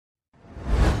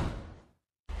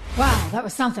That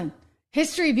was something.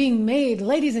 History being made,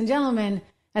 ladies and gentlemen,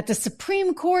 at the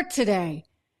Supreme Court today.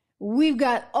 We've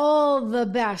got all the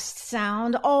best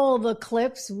sound, all the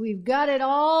clips. We've got it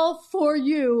all for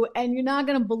you, and you're not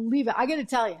going to believe it. I got to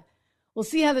tell you, we'll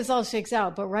see how this all shakes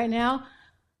out. But right now,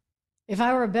 if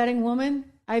I were a betting woman,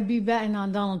 I'd be betting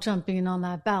on Donald Trump being on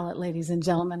that ballot, ladies and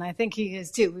gentlemen. I think he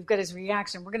is too. We've got his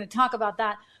reaction. We're going to talk about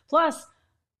that. Plus,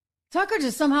 Tucker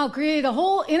just somehow created a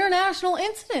whole international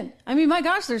incident. I mean, my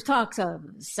gosh, there's talks of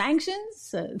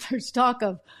sanctions. There's talk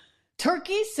of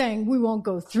Turkey saying we won't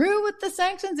go through with the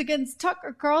sanctions against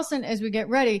Tucker Carlson as we get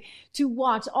ready to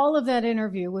watch all of that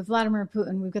interview with Vladimir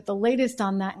Putin. We've got the latest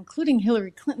on that, including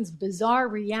Hillary Clinton's bizarre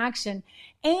reaction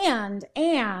and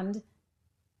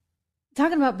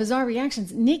talking about bizarre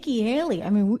reactions, Nikki Haley. I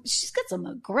mean, she's got some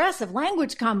aggressive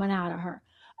language coming out of her.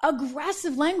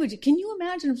 Aggressive language. Can you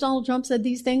imagine if Donald Trump said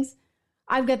these things?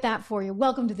 I've got that for you.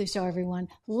 Welcome to the show, everyone.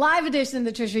 Live edition of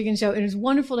the Trish Regan Show. It is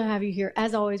wonderful to have you here.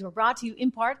 As always, we're brought to you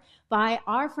in part by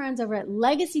our friends over at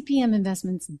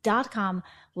LegacyPMInvestments.com.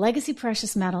 Legacy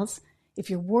Precious Metals. If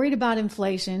you're worried about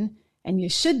inflation, and you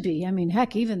should be, I mean,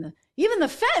 heck, even the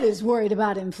Fed is worried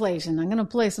about inflation. I'm going to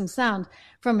play some sound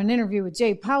from an interview with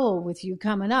Jay Powell with you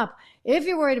coming up. If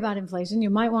you're worried about inflation, you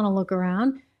might want to look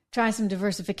around. Try some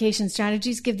diversification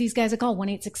strategies. Give these guys a call,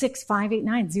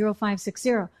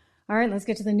 1-866-589-0560. All right, let's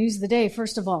get to the news of the day.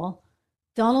 First of all,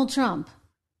 Donald Trump,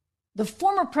 the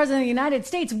former president of the United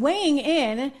States, weighing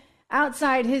in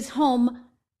outside his home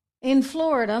in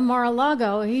Florida,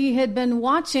 Mar-a-Lago. He had been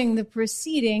watching the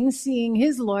proceedings, seeing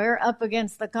his lawyer up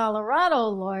against the Colorado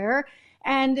lawyer,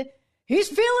 and he's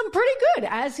feeling pretty good,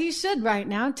 as he should right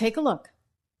now. Take a look.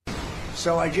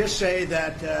 So I just say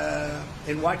that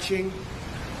in watching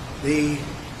the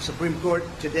Supreme Court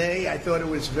today, I thought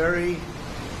it's a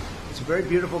very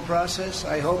beautiful process.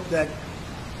 I hope that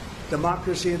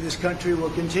democracy in this country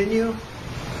will continue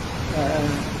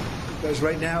because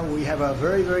right now we have a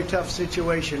very, very tough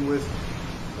situation with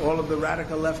all of the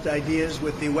radical left ideas,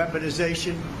 with the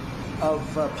weaponization of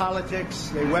politics.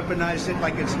 They weaponize it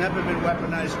like it's never been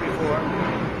weaponized before.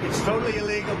 It's totally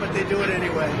illegal, but they do it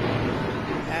anyway.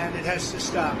 And it has to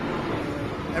stop.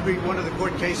 Every one of the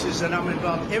court cases that I'm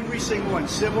involved, every single one,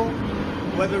 civil,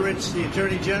 whether it's the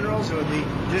attorney generals or the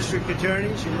district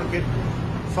attorneys. You look at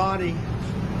Fani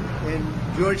in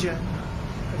Georgia.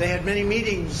 They had many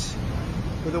meetings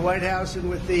with the White House and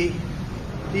with the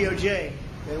DOJ.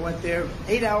 They went there,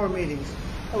 8-hour meetings.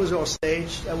 That was all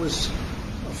staged. That was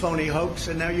a phony hoax.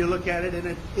 And now you look at it, and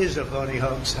it is a phony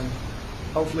hoax. And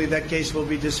hopefully that case will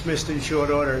be dismissed in short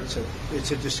order.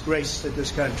 It's a disgrace to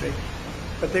this country.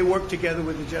 But they work together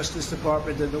with the Justice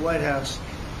Department and the White House.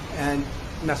 And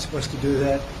not supposed to do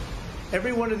that.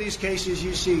 Every one of these cases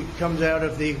you see comes out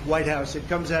of the White House. It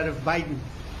comes out of Biden.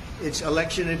 It's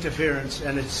election interference,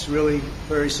 and it's really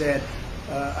very sad.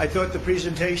 I thought the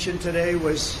presentation today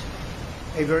was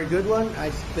a very good one.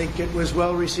 I think it was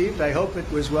well received. I hope it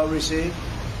was well received.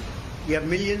 You have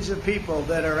millions of people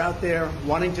that are out there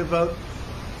wanting to vote,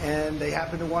 and they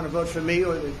happen to want to vote for me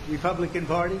or the Republican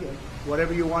Party, or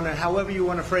whatever you want to, however you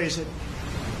want to phrase it.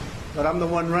 But I'm the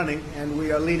one running, and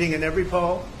we are leading in every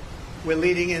poll. We're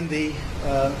leading in the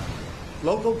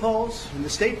local polls, in the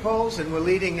state polls, and we're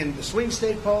leading in the swing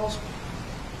state polls,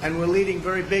 and we're leading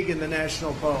very big in the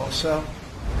national polls. So,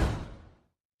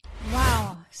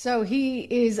 wow. So he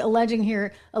is alleging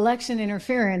here election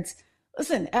interference.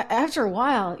 Listen, after a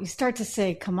while, you start to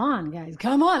say, come on, guys,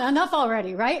 come on, enough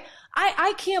already, right?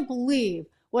 I can't believe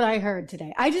what I heard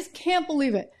today. I just can't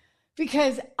believe it.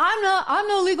 Because I'm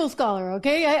no legal scholar,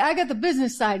 okay? I got the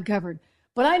business side covered,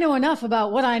 but I know enough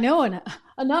about what I know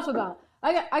enough about.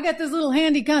 I got this little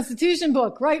handy Constitution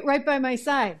book right by my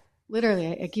side.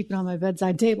 Literally, I keep it on my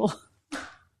bedside table.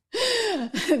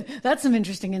 That's some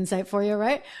interesting insight for you,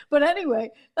 right? But anyway,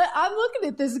 I'm looking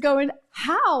at this going,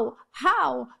 how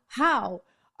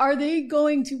are they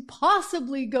going to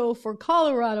possibly go for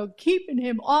Colorado, keeping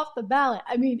him off the ballot?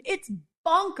 I mean, it's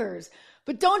bonkers.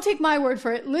 But don't take my word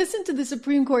for it. Listen to the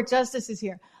Supreme Court justices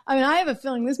here. I mean, I have a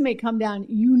feeling this may come down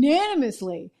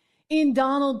unanimously in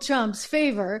Donald Trump's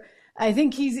favor. I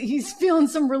think he's feeling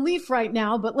some relief right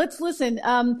now. But let's listen.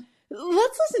 Can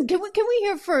we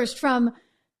hear first from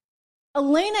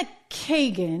Elena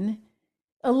Kagan,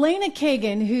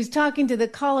 who's talking to the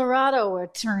Colorado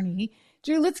attorney.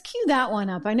 Drew, let's cue that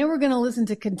one up. I know we're going to listen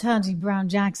to Ketanji Brown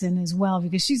Jackson as well,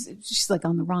 because she's like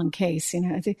on the wrong case. You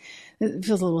know, I think it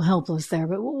feels a little helpless there,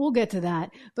 but we'll get to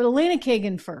that. But Elena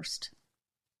Kagan first.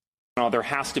 There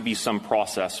has to be some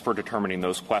process for determining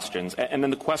those questions. And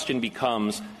then the question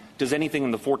becomes, does anything in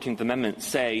the 14th Amendment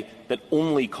say that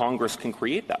only Congress can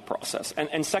create that process.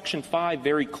 And Section 5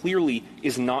 very clearly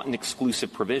is not an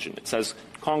exclusive provision. It says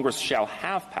Congress shall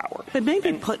have power. But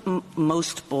maybe put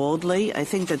most boldly, I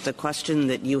think that the question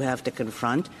that you have to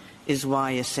confront is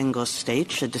why a single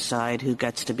state should decide who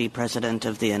gets to be president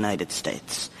of the United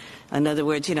States. In other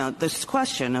words, this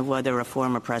question of whether a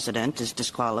former president is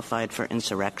disqualified for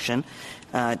insurrection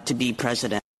to be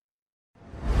president.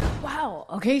 Wow.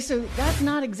 Okay, so that's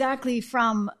not exactly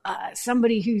from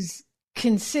somebody who's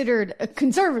considered a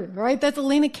conservative, right? That's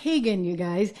Elena Kagan, you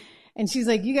guys. And she's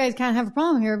like, you guys can't have a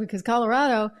problem here because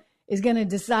Colorado is going to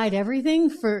decide everything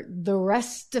for the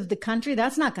rest of the country.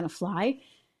 That's not going to fly.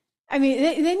 I mean,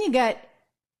 then you got,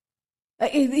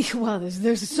 well,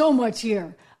 there's so much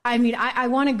here. I mean, I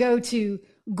want to go to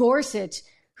Gorsuch,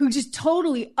 who just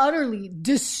totally, utterly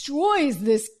destroys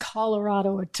this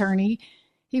Colorado attorney.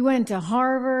 He went to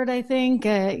Harvard, I think.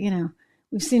 We've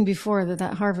seen before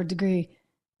that Harvard degree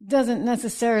doesn't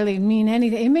necessarily mean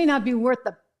anything. It may not be worth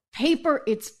the paper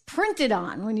it's printed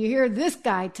on when you hear this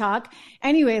guy talk.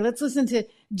 Anyway, let's listen to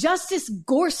Justice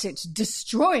Gorsuch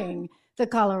destroying the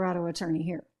Colorado attorney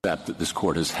here. That this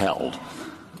court has held.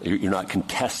 You're not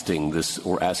contesting this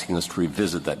or asking us to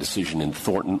revisit that decision in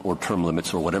Thornton or term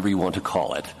limits or whatever you want to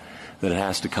call it, that it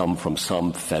has to come from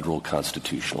some federal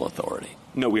constitutional authority.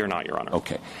 No, we are not, Your Honor.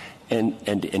 Okay.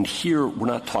 And here we're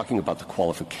not talking about the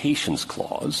qualifications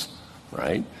clause,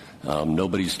 right?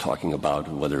 Nobody's talking about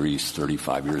whether he's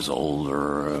 35 years old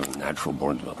or natural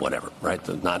born, whatever,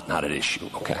 right? Not an issue,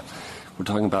 okay? We're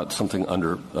talking about something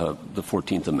under the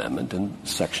 14th Amendment and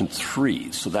Section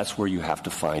 3. So that's where you have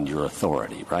to find your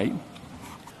authority, right?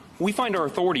 We find our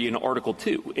authority in Article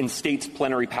 2, in states'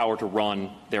 plenary power to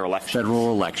run their election.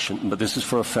 Federal election, but this is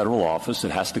for a federal office. It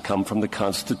has to come from the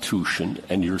Constitution,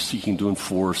 and you're seeking to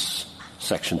enforce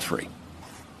Section 3.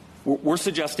 We're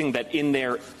suggesting that in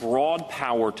their broad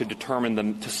power to determine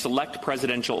them, to select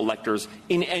presidential electors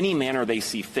in any manner they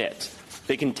see fit,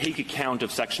 they can take account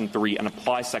of Section 3 and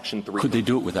apply Section 3. Could they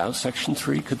do it without Section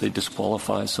 3? Could they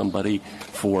disqualify somebody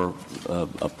for,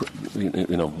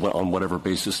 on whatever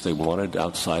basis they wanted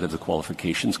outside of the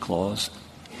qualifications clause?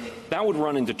 That would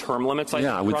run into term limits,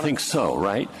 I would think so,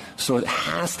 right? So it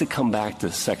has to come back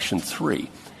to Section 3.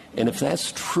 And if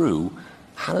that's true,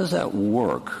 how does that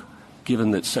work,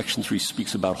 given that Section 3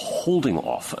 speaks about holding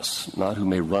office, not who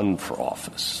may run for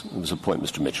office? It was a point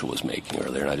Mr. Mitchell was making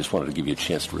earlier, and I just wanted to give you a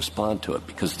chance to respond to it,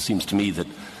 because it seems to me that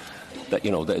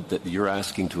you're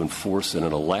asking to enforce in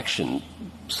an election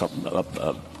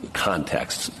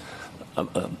context a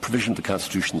provision of the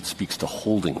Constitution that speaks to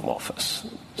holding office.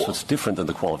 So it's different than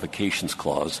the qualifications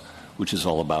clause, which is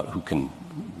all about who can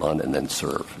run and then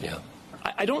serve, yeah.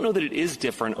 I don't know that it is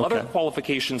different. Okay. Other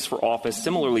qualifications for office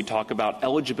similarly talk about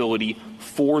eligibility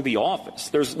for the office.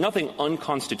 There's nothing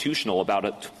unconstitutional about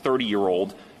a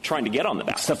 30-year-old trying to get on the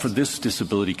ballot. Except for this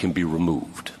disability can be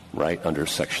removed, right, under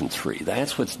Section 3.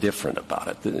 That's what's different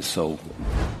about it. So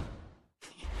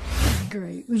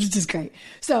great. This is just great.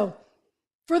 So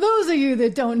for those of you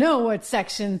that don't know what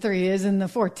Section 3 is in the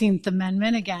 14th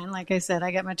Amendment, again, like I said,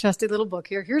 I got my trusty little book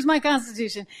here. Here's my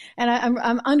Constitution, and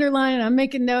I'm underlining, I'm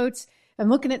making notes. I'm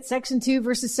looking at Section 2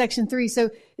 versus Section 3. So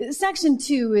Section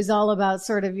 2 is all about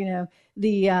sort of,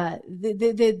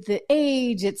 the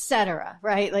age, et cetera,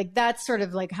 right? Like that's sort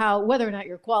of like how, whether or not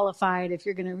you're qualified if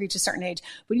you're going to reach a certain age.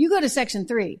 But you go to Section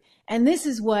 3, and this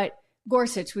is what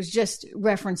Gorsuch was just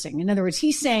referencing. In other words,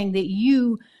 he's saying that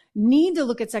you need to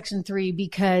look at Section 3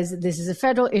 because this is a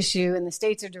federal issue and the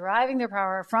states are deriving their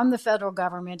power from the federal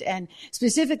government. And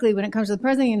specifically when it comes to the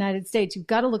President of the United States, you've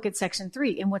got to look at Section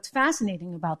 3. And what's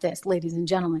fascinating about this, ladies and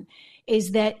gentlemen,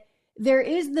 is that there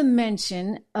is the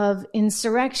mention of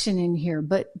insurrection in here,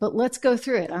 but let's go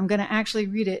through it. I'm going to actually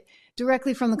read it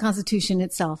directly from the Constitution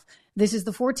itself. This is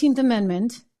the 14th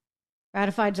Amendment,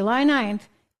 ratified July 9th,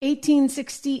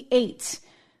 1868.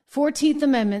 14th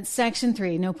Amendment, Section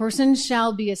 3, no person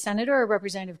shall be a senator or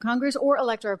representative of Congress or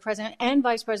elector of president and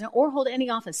vice president or hold any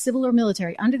office, civil or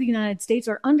military, under the United States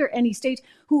or under any state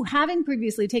who, having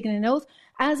previously taken an oath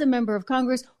as a member of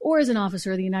Congress or as an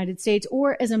officer of the United States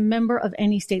or as a member of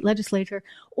any state legislature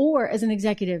or as an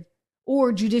executive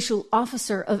or judicial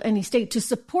officer of any state to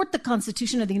support the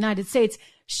Constitution of the United States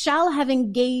shall have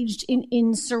engaged in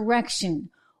insurrection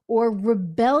or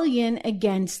rebellion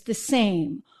against the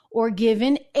same, or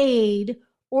given aid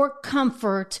or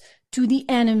comfort to the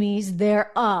enemies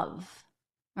thereof.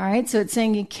 All right, so it's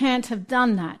saying you can't have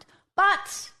done that.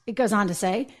 But, it goes on to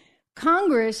say,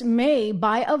 Congress may,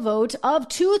 by a vote of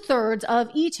 2/3 of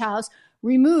each house,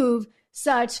 remove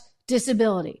such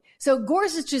disability. So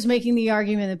Gorsuch is making the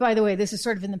argument that, by the way, this is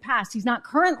sort of in the past. He's not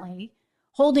currently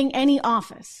holding any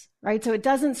office, right? So it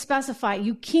doesn't specify.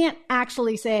 You can't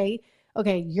actually say,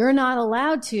 okay, you're not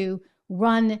allowed to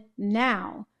run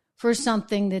now for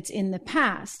something that's in the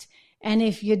past. And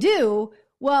if you do,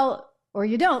 well, or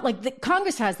you don't, like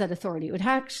Congress has that authority. It would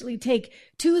actually take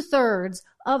 2/3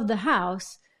 of the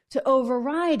House to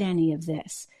override any of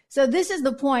this. So this is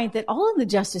the point that all of the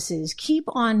justices keep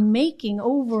on making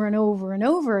over and over and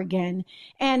over again.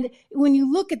 And when you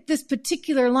look at this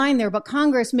particular line there, but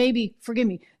Congress, maybe, forgive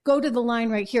me, go to the line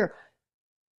right here.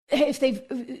 If they've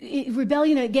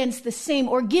rebellion against the same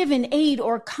or given aid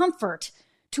or comfort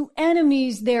to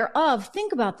enemies thereof,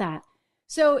 think about that.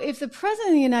 So if the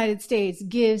president of the United States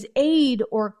gives aid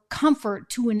or comfort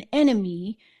to an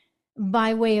enemy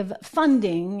by way of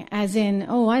funding, as in,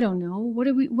 I don't know, what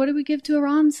did we give to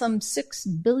Iran? Some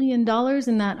 $6 billion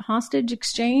in that hostage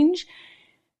exchange?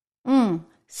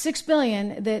 $6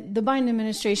 billion that the Biden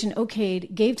administration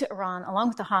gave to Iran along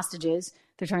with the hostages.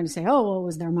 They're trying to say, it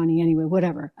was their money anyway,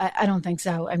 whatever. I don't think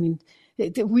so. I mean,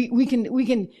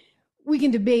 we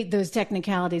can debate those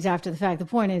technicalities after the fact. The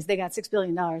point is they got $6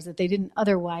 billion that they didn't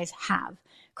otherwise have,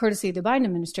 courtesy of the Biden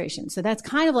administration. So that's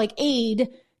kind of like aid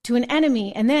to an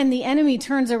enemy. And then the enemy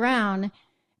turns around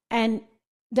and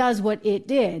does what it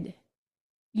did.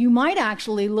 You might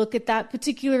actually look at that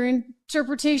particular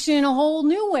interpretation in a whole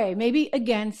new way, maybe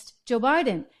against Joe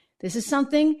Biden. This is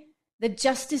something that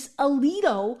Justice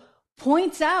Alito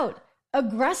points out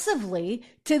aggressively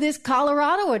to this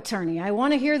Colorado attorney. I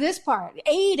want to hear this part.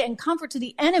 Aid and comfort to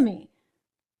the enemy.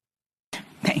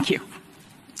 Thank you.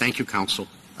 Thank you, counsel.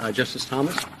 Justice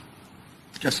Thomas?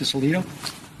 Justice Alito?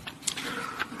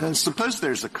 And suppose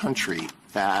there's a country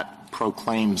that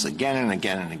proclaims again and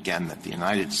again and again that the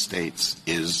United States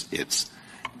is its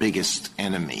biggest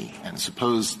enemy. And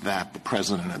suppose that the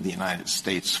President of the United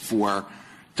States, for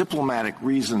diplomatic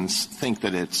reasons, think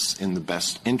that it's in the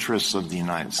best interests of the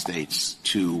United States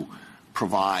to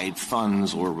provide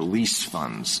funds or release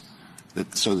funds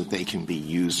so that they can be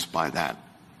used by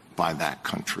that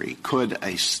country. Could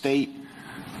a state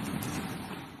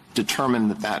determine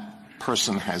that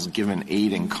person has given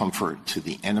aid and comfort to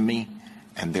the enemy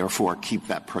and therefore keep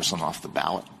that person off the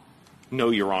ballot?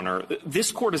 No, Your Honor.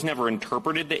 This court has never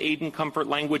interpreted the aid and comfort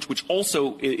language, which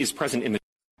also is present in the...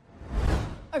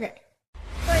 Okay.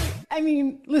 But, I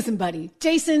mean, listen, buddy.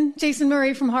 Jason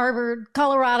Murray from Harvard,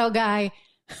 Colorado guy.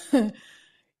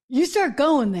 You start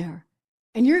going there,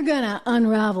 and you're going to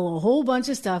unravel a whole bunch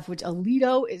of stuff, which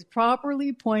Alito is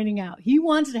properly pointing out. He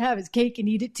wants to have his cake and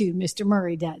eat it too, Mr.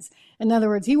 Murray does. In other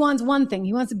words, he wants one thing.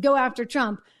 He wants to go after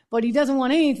Trump, but he doesn't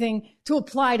want anything to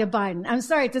apply to Biden. I'm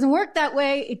sorry, it doesn't work that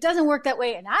way. It doesn't work that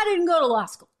way, and I didn't go to law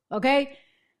school, okay?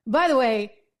 By the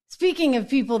way, speaking of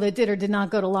people that did or did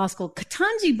not go to law school,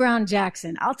 Ketanji Brown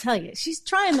Jackson, I'll tell you, she's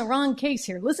trying the wrong case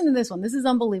here. Listen to this one. This is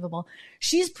unbelievable.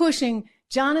 She's pushing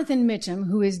Jonathan Mitchum,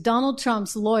 who is Donald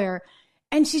Trump's lawyer,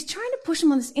 and she's trying to push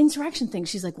him on this insurrection thing.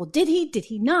 She's like, well, did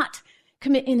he not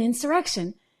commit an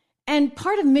insurrection? And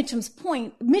part of Mitchell's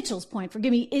point,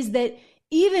 is that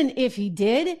even if he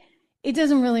did, it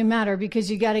doesn't really matter because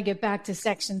you got to get back to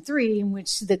Section 3, in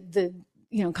which the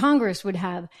Congress would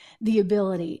have the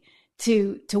ability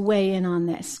to weigh in on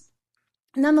this.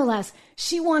 Nonetheless,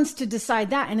 she wants to decide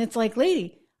that, and it's like,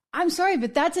 lady, I'm sorry,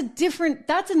 but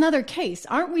that's another case.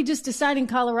 Aren't we just deciding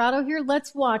Colorado here?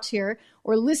 Let's watch here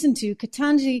or listen to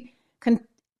Ketanji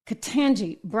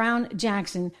Brown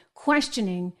Jackson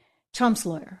questioning Trump's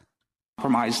lawyer.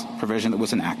 Compromise provision that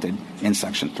was enacted in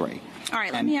Section 3. All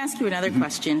right, let me ask you another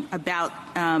question about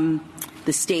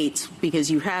the states,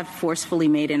 because you have forcefully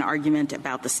made an argument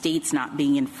about the states not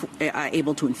being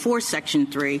able to enforce Section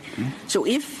 3. So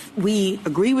if we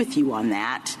agree with you on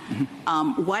that,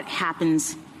 what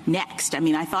happens next? I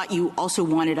mean, I thought you also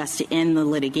wanted us to end the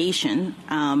litigation.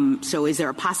 So is there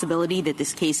a possibility that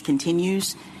this case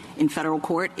continues in federal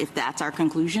court if that's our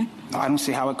conclusion? I don't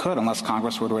see how it could unless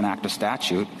Congress were to enact a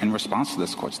statute in response to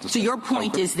this court's decision. So your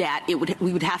point is that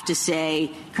we would have to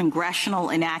say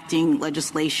congressional enacting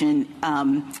legislation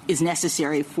is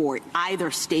necessary for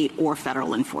either state or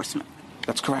federal enforcement?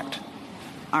 That's correct.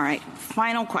 All right.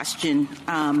 Final question.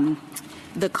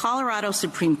 The Colorado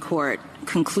Supreme Court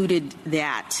concluded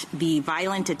that the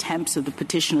violent attempts of the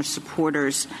petitioner's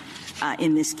supporters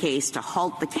in this case to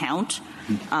halt the count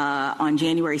on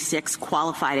January 6th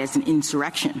qualified as an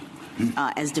insurrection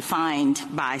as defined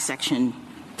by Section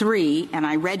 3. And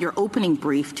I read your opening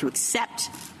brief to accept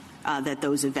that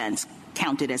those events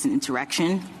counted as an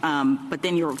insurrection. But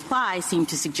then your reply seemed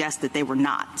to suggest that they were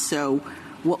not. So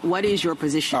what is your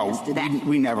position as to that?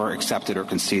 We never accepted or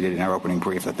conceded in our opening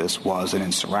brief that this was an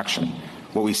insurrection.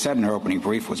 What we said in our opening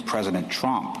brief was President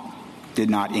Trump did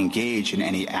not engage in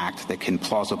any act that can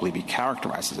plausibly be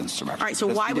characterized as insurrection. All right, so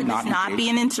why would this not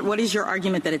be what is your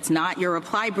argument that it's not? Your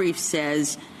reply brief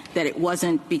says that it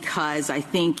wasn't because I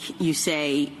think you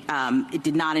say it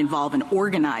did not involve an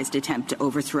organized attempt to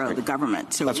overthrow the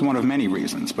government. So that's one of many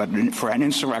reasons. But for an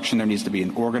insurrection, there needs to be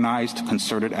an organized,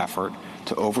 concerted effort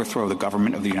to overthrow the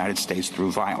government of the United States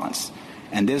through violence.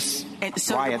 And this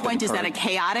so the point is that a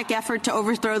chaotic effort to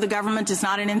overthrow the government is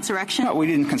not an insurrection? No, we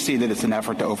didn't concede that it's an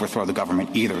effort to overthrow the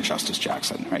government either, Justice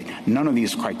Jackson. Right? None of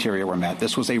these criteria were met.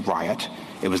 This was a riot.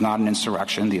 It was not an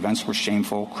insurrection. The events were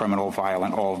shameful, criminal,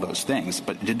 violent, all of those things,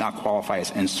 but it did not qualify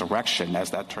as insurrection,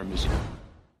 as that term is used.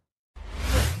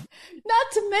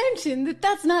 Not to mention that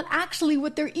that's not actually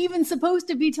what they're even supposed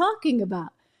to be talking about.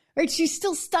 Right? She's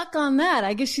still stuck on that.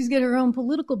 I guess she's got her own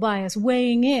political bias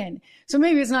weighing in. So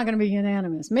maybe it's not going to be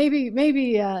unanimous.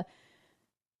 Maybe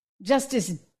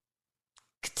Justice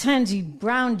Ketanji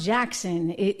Brown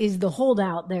Jackson is the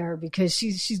holdout there because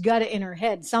she's got it in her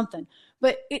head something.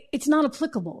 But it's not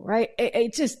applicable, right?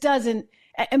 It just doesn't.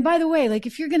 And by the way, like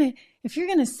if you're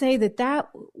gonna say that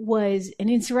was an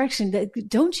insurrection,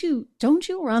 don't you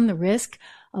run the risk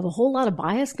of a whole lot of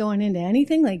bias going into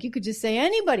anything? Like you could just say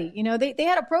anybody, they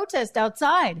had a protest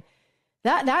outside.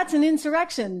 That's an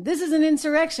insurrection. This is an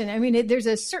insurrection. I mean, there's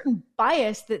a certain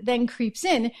bias that then creeps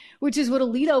in, which is what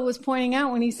Alito was pointing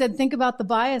out when he said, think about the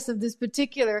bias of this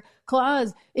particular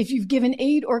clause. If you've given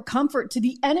aid or comfort to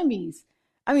the enemies.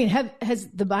 I mean, has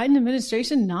the Biden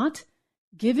administration not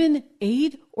given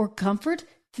aid or comfort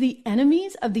to the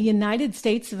enemies of the United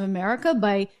States of America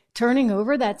by turning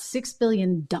over that $6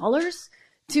 billion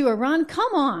to Iran?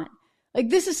 Come on. Like,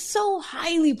 this is so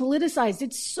highly politicized.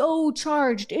 It's so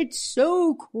charged. It's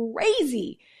so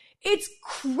crazy. It's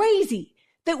crazy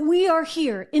that we are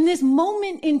here in this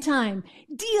moment in time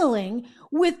dealing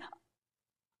with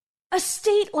a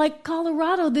state like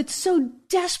Colorado that's so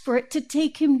desperate to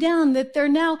take him down that they're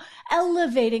now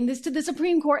elevating this to the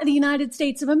Supreme Court of the United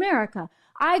States of America.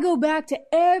 I go back to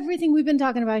everything we've been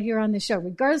talking about here on the show,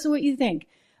 regardless of what you think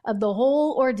of the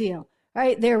whole ordeal,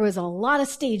 right? There was a lot of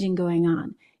staging going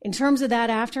on. In terms of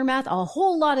that aftermath, a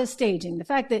whole lot of staging. The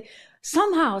fact that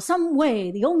somehow, some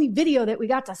way, the only video that we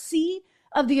got to see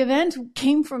of the event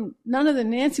came from none other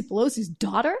than Nancy Pelosi's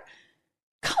daughter.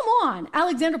 Come on,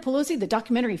 Alexandra Pelosi, the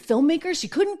documentary filmmaker, she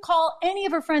couldn't call any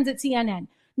of her friends at CNN.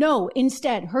 No,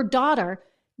 instead, her daughter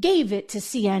gave it to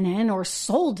CNN or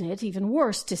sold it, even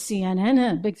worse, to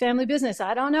CNN, big family business,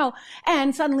 I don't know.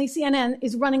 And suddenly CNN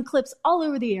is running clips all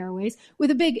over the airways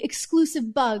with a big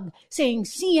exclusive bug saying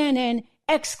CNN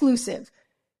exclusive.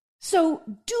 So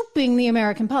duping the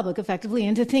American public effectively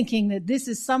into thinking that this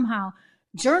is somehow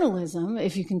journalism,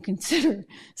 if you can consider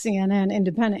CNN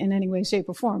independent in any way, shape,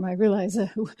 or form. I realize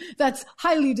that's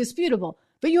highly disputable,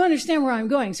 but you understand where I'm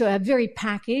going. So a very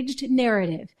packaged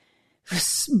narrative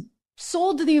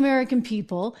sold to the American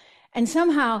people, and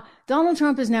somehow Donald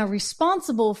Trump is now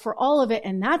responsible for all of it,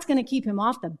 and that's going to keep him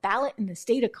off the ballot in the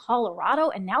state of Colorado,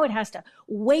 and now it has to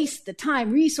waste the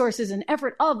time, resources, and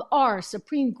effort of our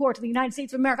Supreme Court of the United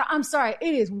States of America. I'm sorry,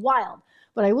 it is wild.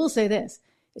 But I will say this,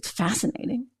 it's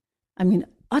fascinating. I mean,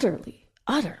 utterly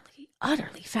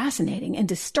fascinating and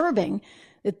disturbing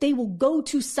that they will go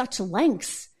to such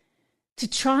lengths to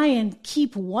try and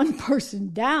keep one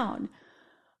person down.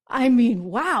 I mean,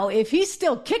 wow, if he's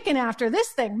still kicking after this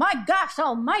thing, my gosh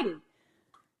almighty.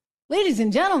 Ladies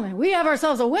and gentlemen, we have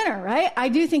ourselves a winner, right? I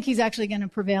do think he's actually going to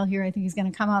prevail here. I think he's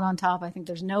going to come out on top. I think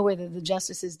there's no way that the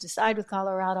justices decide with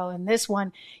Colorado. And this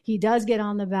one, he does get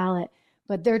on the ballot.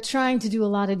 But they're trying to do a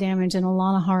lot of damage and a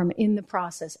lot of harm in the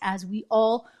process, as we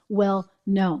all well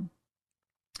know.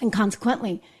 And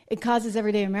consequently, it causes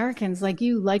everyday Americans like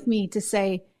you, like me, to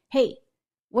say, hey,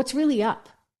 what's really up?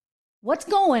 What's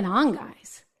going on,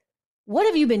 guys? What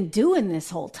have you been doing this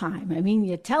whole time? I mean,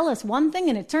 you tell us one thing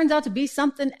and it turns out to be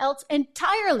something else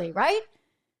entirely, right?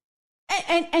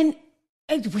 And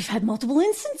we've had multiple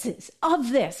instances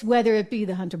of this, whether it be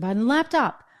the Hunter Biden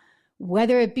laptop,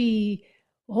 whether it be,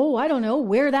 I don't know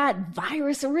where that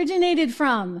virus originated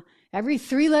from. Every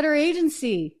three-letter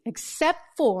agency,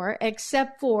 except for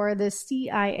the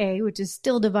CIA, which is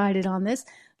still divided on this,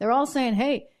 they're all saying,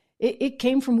 hey, it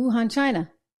came from Wuhan,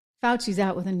 China. Fauci's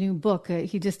out with a new book.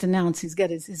 He just announced he's got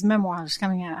his memoirs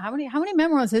coming out. How many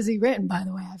memoirs has he written, by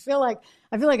the way? I feel like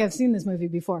I've seen this movie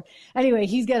before. Anyway,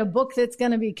 he's got a book that's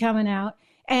going to be coming out.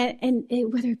 And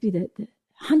whether it be the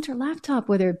Hunter laptop,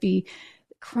 whether it be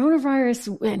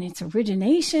coronavirus and its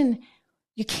origination,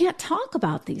 you can't talk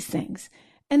about these things.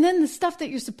 And then the stuff that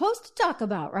you're supposed to talk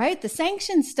about, right? The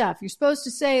sanctions stuff. You're supposed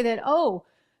to say that,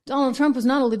 Donald Trump was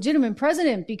not a legitimate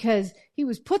president because he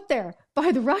was put there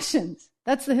by the Russians.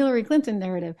 That's the Hillary Clinton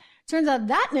narrative. Turns out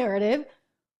that narrative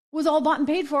was all bought and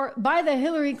paid for by the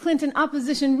Hillary Clinton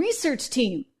opposition research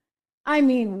team. I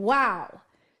mean, wow.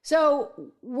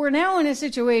 So we're now in a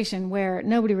situation where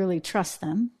nobody really trusts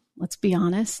them, let's be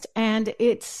honest. And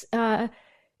it's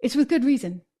with good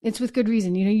reason. It's with good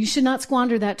reason. You know, you should not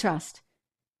squander that trust.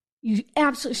 You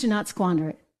absolutely should not squander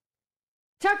it.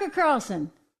 Tucker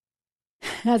Carlson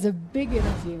has a big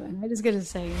interview, and I just got to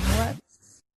say, you know what?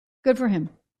 Good for him.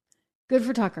 Good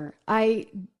for Tucker. I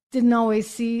didn't always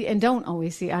see and don't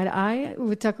always see eye to eye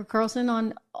with Tucker Carlson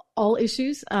on all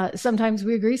issues. Sometimes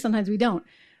we agree, sometimes we don't.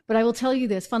 But I will tell you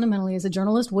this, fundamentally, as a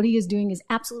journalist, what he is doing is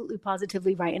absolutely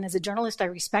positively right. And as a journalist, I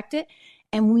respect it.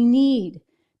 And we need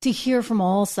to hear from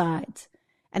all sides.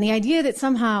 And the idea that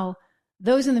somehow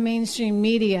those in the mainstream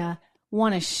media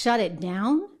want to shut it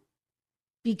down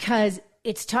because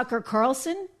it's Tucker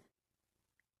Carlson,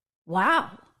 wow.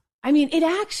 I mean, it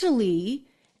actually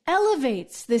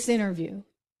elevates this interview.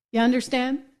 You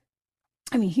understand?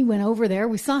 I mean, he went over there.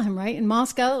 We saw him, right, in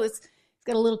Moscow. He's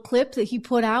got a little clip that he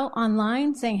put out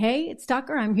online saying, hey, it's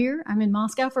Tucker. I'm here. I'm in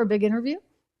Moscow for a big interview.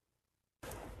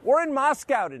 We're in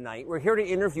Moscow tonight. We're here to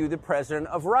interview the president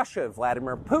of Russia,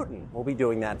 Vladimir Putin. We'll be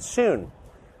doing that soon.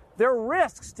 There are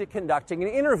risks to conducting an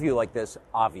interview like this,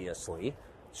 obviously.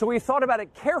 So we thought about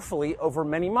it carefully over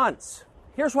many months.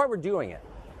 Here's why we're doing it.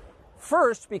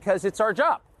 First, because it's our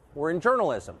job. We're in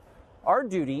journalism. Our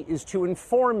duty is to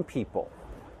inform people.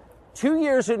 2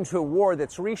 years into a war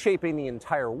that's reshaping the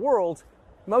entire world,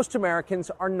 most Americans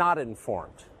are not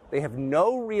informed. They have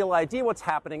no real idea what's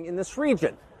happening in this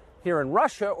region, here in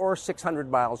Russia or 600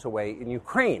 miles away in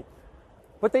Ukraine.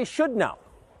 But they should know.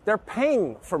 They're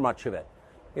paying for much of it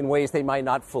in ways they might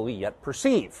not fully yet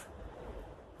perceive.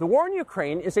 The war in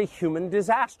Ukraine is a human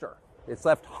disaster. It's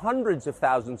left hundreds of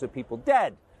thousands of people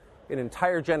dead, an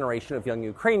entire generation of young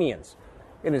Ukrainians,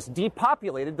 and it's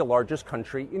depopulated the largest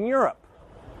country in Europe.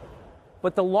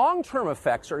 But the long-term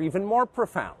effects are even more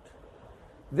profound.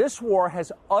 This war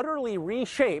has utterly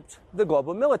reshaped the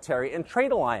global military and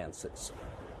trade alliances,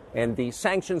 and the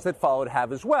sanctions that followed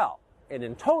have as well. And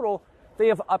in total, they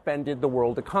have upended the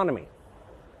world economy.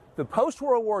 The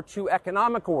post-World War II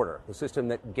economic order, the system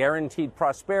that guaranteed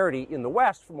prosperity in the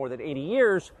West for more than 80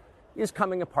 years, is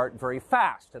coming apart very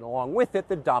fast, and along with it,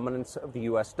 the dominance of the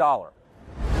U.S. dollar.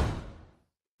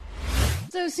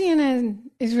 So CNN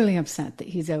is really upset that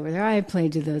he's over there. I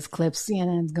played you those clips.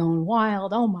 CNN's going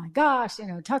wild. Oh my gosh, you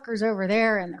know, Tucker's over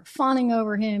there and they're fawning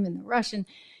over him in the Russian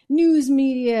news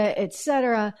media,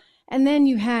 etc. And then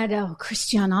you had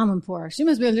Christiane Amanpour. She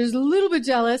must be just a little bit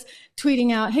jealous,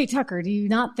 tweeting out, hey, Tucker, do you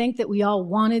not think that we all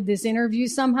wanted this interview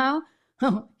somehow?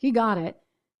 Oh, he got it.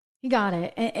 He got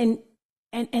it. And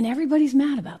everybody's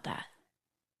mad about that,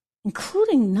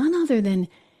 including none other than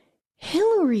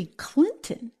Hillary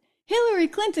Clinton. Hillary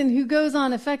Clinton, who goes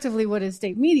on effectively what is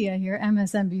state media here,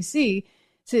 MSNBC,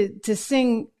 to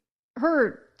sing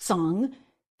her song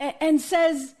and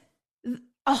says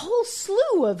a whole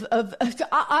slew of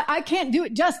I can't do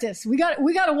it justice. We got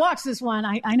to watch this one.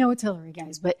 I know it's Hillary,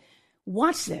 guys, but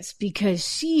watch this because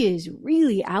she is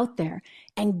really out there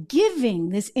and giving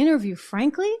this interview,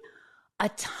 frankly, a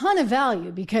ton of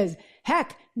value because,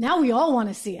 heck, now we all want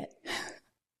to see it.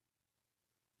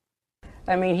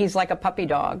 I mean, he's like a puppy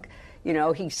dog. You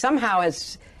know, he somehow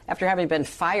has, after having been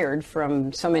fired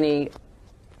from so many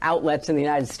outlets in the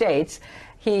United States,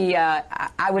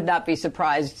 I would not be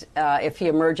surprised if he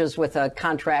emerges with a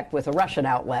contract with a Russian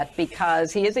outlet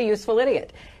because he is a useful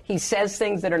idiot. He says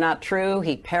things that are not true.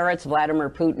 He parrots Vladimir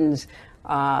Putin's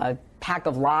pack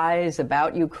of lies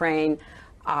about Ukraine.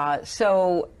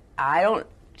 So I don't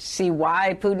see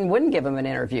why Putin wouldn't give him an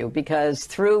interview because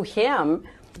through him,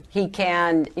 he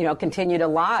can, continue to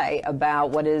lie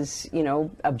about what his,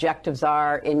 objectives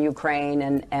are in Ukraine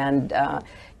and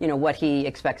what he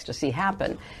expects to see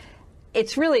happen.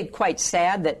 It's really quite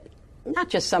sad that not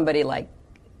just somebody like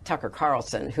Tucker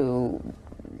Carlson, who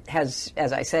has,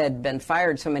 as I said, been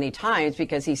fired so many times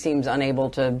because he seems unable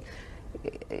to,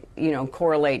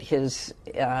 correlate his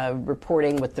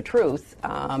reporting with the truth,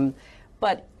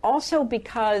 but also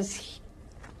because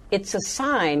it's a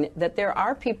sign that there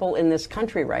are people in this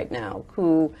country right now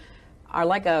who are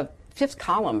like a fifth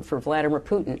column for Vladimir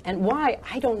Putin. And why?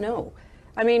 I don't know.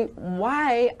 I mean,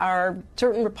 why are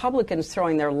certain Republicans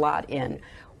throwing their lot in?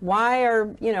 Why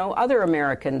are, other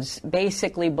Americans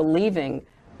basically believing?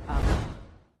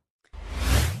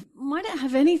 Might it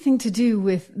have anything to do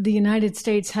with the United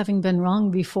States having been wrong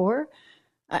before?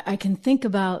 I can think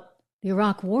about the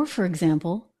Iraq War, for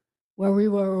example, where we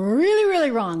were really,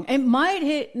 really wrong. It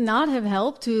might not have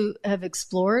helped to have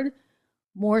explored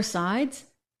more sides.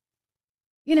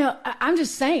 I'm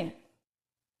just saying.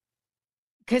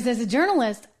 Because as a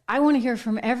journalist, I want to hear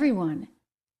from everyone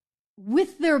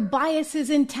with their biases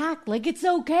intact. Like, it's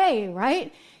okay,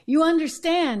 right? You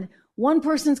understand one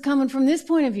person's coming from this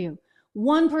point of view.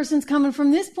 One person's coming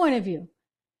from this point of view.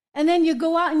 And then you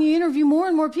go out and you interview more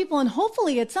and more people. And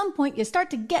hopefully at some point you start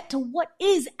to get to what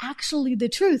is actually the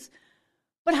truth.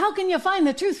 But how can you find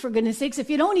the truth, for goodness sakes, if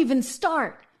you don't even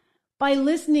start by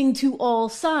listening to all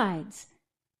sides?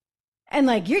 And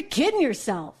like, you're kidding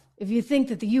yourself if you think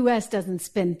that the U.S. doesn't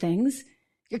spin things.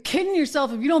 You're kidding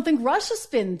yourself if you don't think Russia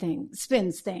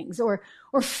spins things, or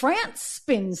France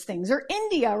spins things, or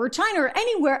India, or China, or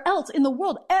anywhere else in the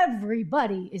world.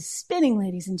 Everybody is spinning,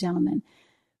 ladies and gentlemen.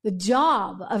 The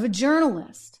job of a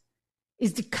journalist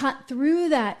is to cut through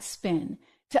that spin,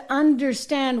 to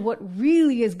understand what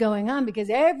really is going on, because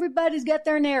everybody's got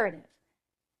their narrative.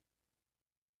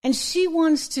 And she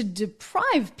wants to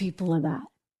deprive people of that.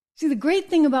 See, the great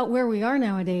thing about where we are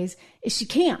nowadays is she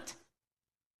can't.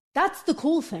 That's the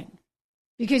cool thing,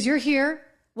 because you're here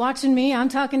watching me. I'm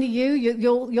talking to you.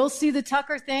 You'll see the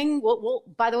Tucker thing. We'll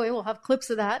by the way, we'll have clips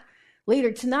of that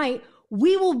later tonight.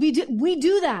 We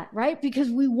do that, right? Because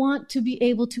we want to be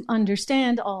able to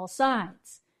understand all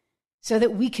sides so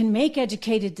that we can make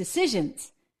educated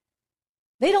decisions.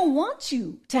 They don't want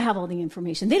you to have all the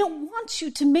information. They don't want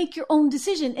you to make your own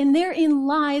decision. And therein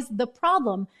lies the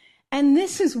problem. And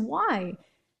this is why,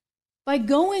 by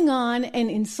going on and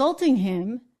insulting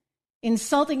him,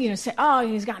 say, oh,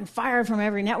 he's gotten fired from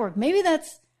every network. Maybe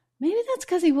that's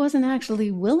because he wasn't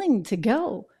actually willing to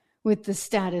go with the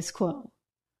status quo,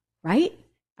 right?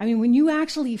 I mean, when you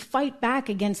actually fight back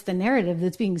against the narrative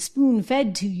that's being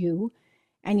spoon-fed to you,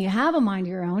 and you have a mind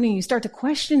of your own, and you start to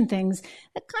question things,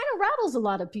 that kind of rattles a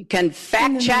lot of people. Can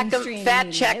fact check them,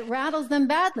 It rattles them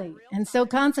badly. And so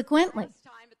consequently,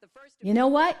 you know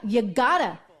what? You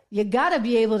gotta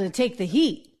be able to take the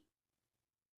heat.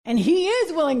 And he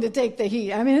is willing to take the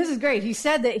heat. I mean, this is great. He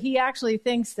said that he actually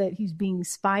thinks that he's being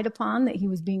spied upon, that he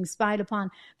was being spied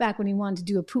upon back when he wanted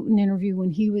to do a Putin interview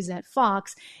when he was at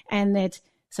Fox, and that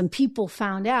some people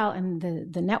found out, and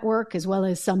the network, as well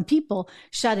as some people,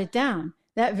 shut it down.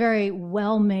 That very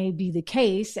well may be the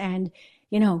case. And,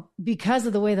 because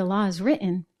of the way the law is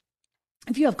written,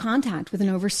 if you have contact with an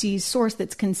overseas source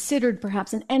that's considered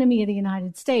perhaps an enemy of the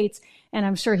United States, and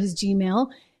I'm sure his Gmail,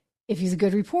 if he's a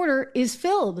good reporter, is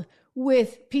filled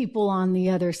with people on the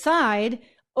other side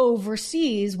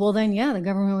overseas, well, then, yeah, the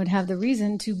government would have the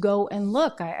reason to go and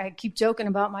look. I keep joking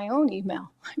about my own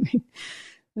email. I mean,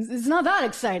 it's not that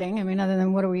exciting. I mean, other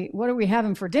than what are we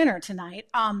having for dinner tonight?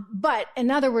 But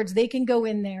in other words, they can go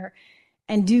in there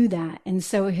and do that. And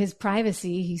so his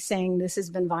privacy, he's saying this has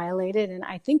been violated. And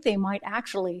I think they might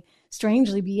actually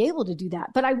strangely be able to do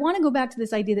that. But I want to go back to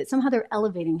this idea that somehow they're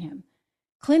elevating him.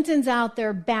 Clinton's out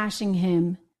there bashing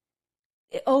him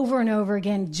over and over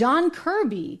again. John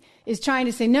Kirby is trying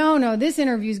to say, no, this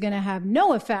interview is going to have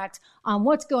no effect on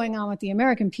what's going on with the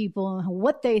American people and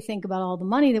what they think about all the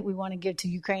money that we want to give to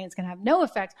Ukraine. It's going to have no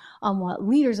effect on what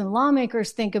leaders and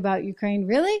lawmakers think about Ukraine.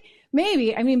 Really?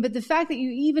 Maybe. I mean, but the fact that you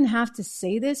even have to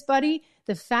say this, buddy,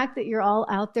 the fact that you're all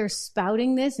out there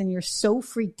spouting this and you're so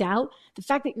freaked out, the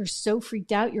fact that you're so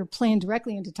freaked out, you're playing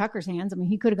directly into Tucker's hands. I mean,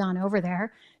 he could have gone over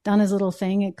there, done his little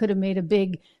thing. It could have made a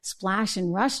big splash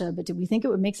in Russia, but did we think it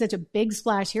would make such a big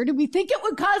splash here? Did we think it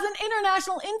would cause an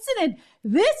international incident?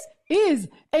 This is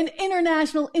an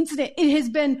international incident. It has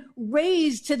been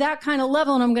raised to that kind of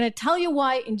level, and I'm going to tell you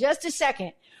why in just a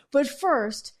second. But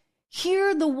first,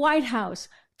 hear the White House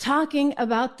talking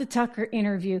about the Tucker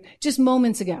interview just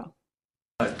moments ago.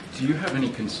 Do you have any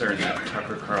concern that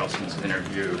Tucker Carlson's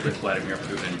interview with Vladimir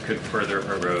Putin could further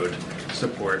erode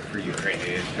support for Ukraine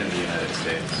aid in the United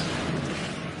States?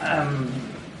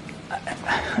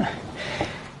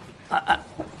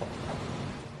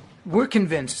 We're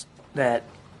convinced that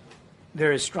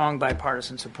there is strong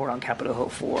bipartisan support on Capitol Hill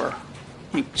for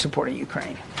supporting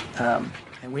Ukraine. And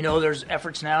we know there's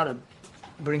efforts now to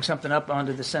bring something up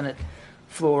onto the Senate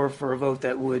floor for a vote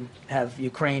that would have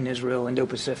Ukraine, Israel,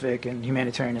 Indo-Pacific, and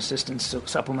humanitarian assistance, so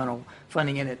supplemental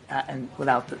funding in it, and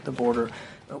without the border.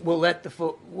 We'll let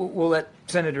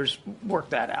senators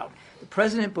work that out. The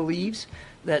president believes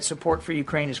that support for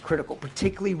Ukraine is critical,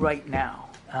 particularly right now,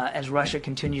 as Russia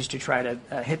continues to try to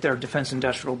hit their defense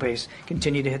industrial base,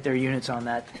 continue to hit their units on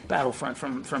that battlefront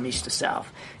from east to south.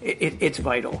 It's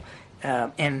vital,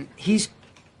 and he's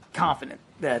confident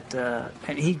that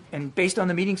and based on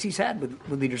the meetings he's had with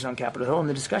leaders on Capitol Hill and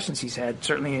the discussions he's had,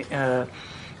 certainly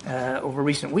over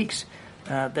recent weeks,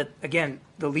 that again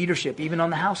the leadership, even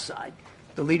on the House side,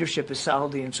 the leadership is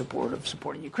solidly in support of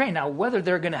supporting Ukraine. Now,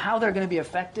 how they're going to be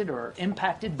affected or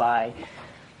impacted by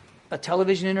a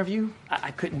television interview,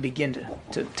 I couldn't begin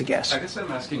to guess. I guess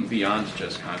I'm asking beyond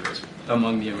just Congress,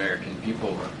 among the American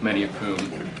people, many of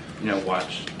whom,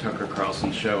 watch Tucker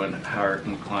Carlson's show and are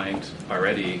inclined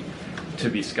already to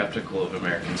be skeptical of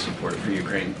American support for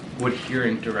Ukraine. Would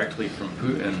hearing directly from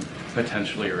Putin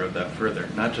potentially erode that further,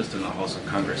 not just in the halls of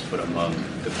Congress, but among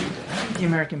the people? The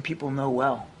American people know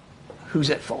well who's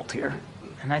at fault here.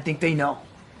 And I think they know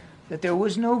that there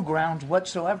was no grounds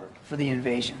whatsoever for the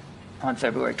invasion on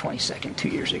February 22nd, 2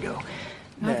 years ago.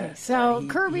 Okay, so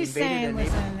Kirby's saying,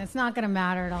 listen, it's not going to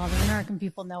matter at all. The American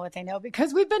people know what they know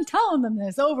because we've been telling them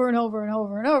this over and over and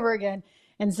over and over again.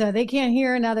 And so they can't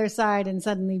hear another side and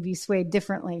suddenly be swayed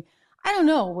differently. I don't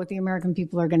know what the American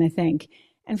people are going to think.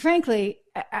 And frankly,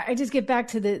 I just get back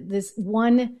to this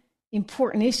one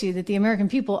important issue that the American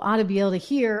people ought to be able to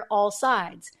hear all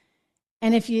sides.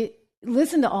 And if you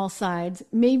listen to all sides,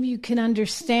 maybe you can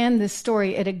understand this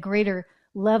story at a greater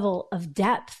level of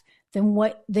depth than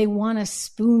what they want to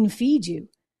spoon feed you.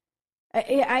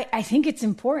 I think it's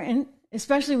important,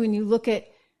 especially when you look at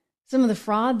some of the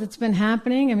fraud that's been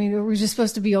happening. I mean, we're just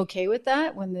supposed to be okay with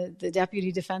that when the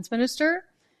deputy defense minister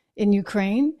in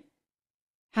Ukraine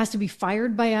has to be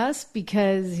fired by us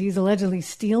because he's allegedly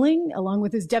stealing, along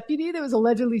with his deputy that was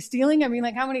allegedly stealing. I mean,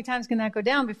 like, how many times can that go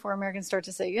down before Americans start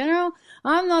to say,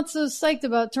 I'm not so psyched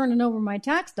about turning over my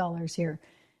tax dollars here?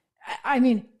 I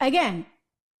mean, again,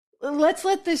 let's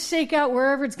let this shake out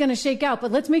wherever it's going to shake out,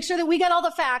 but let's make sure that we got all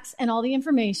the facts and all the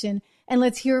information, and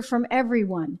let's hear from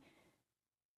everyone.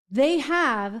 They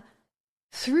have,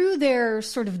 through their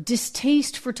sort of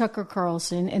distaste for Tucker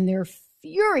Carlson and their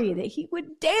fury that he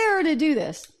would dare to do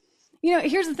this.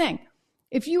 Here's the thing.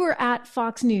 If you were at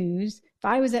Fox News, if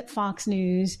I was at Fox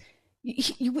News,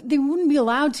 they wouldn't be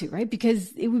allowed to, right?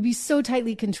 Because it would be so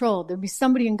tightly controlled. There'd be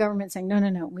somebody in government saying,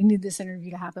 no, we need this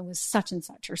interview to happen with such and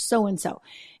such or so.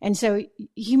 And so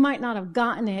he might not have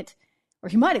gotten it, or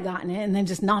he might have gotten it and then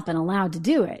just not been allowed to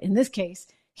do it. In this case,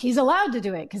 he's allowed to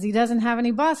do it because he doesn't have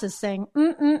any bosses saying,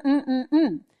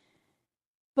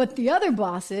 But the other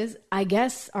bosses, I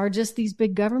guess, are just these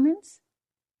big governments,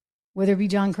 whether it be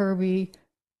John Kirby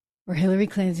or Hillary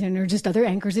Clinton or just other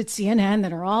anchors at CNN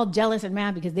that are all jealous and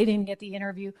mad because they didn't get the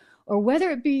interview, or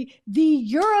whether it be the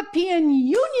European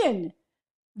Union.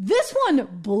 This one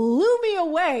blew me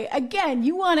away. Again,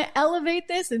 you want to elevate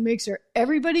this and make sure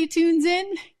everybody tunes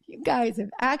in? You guys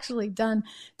have actually done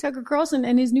Tucker Carlson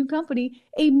and his new company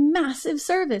a massive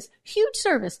service, huge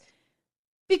service,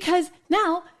 because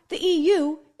now the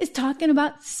EU is talking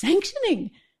about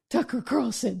sanctioning Tucker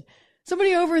Carlson.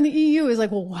 Somebody over in the EU is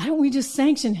like, well, why don't we just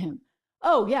sanction him?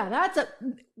 Oh, yeah,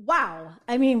 wow.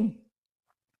 I mean,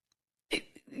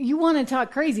 you want to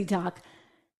talk crazy talk.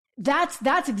 That's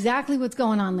exactly what's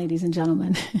going on, ladies and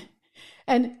gentlemen.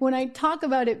 And when I talk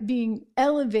about it being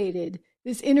elevated,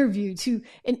 this interview, to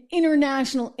an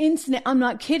international incident, I'm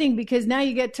not kidding, because now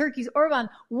you get Turkey's Orban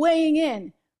weighing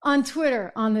in on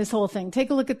Twitter on this whole thing. Take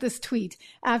a look at this tweet.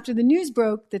 After the news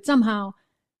broke that somehow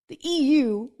the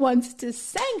EU wants to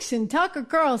sanction Tucker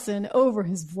Carlson over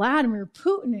his Vladimir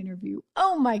Putin interview.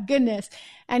 Oh my goodness.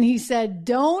 And he said,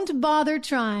 don't bother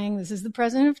trying. This is the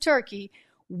president of Turkey.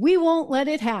 We won't let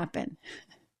it happen.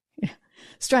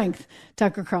 Strength,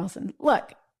 Tucker Carlson.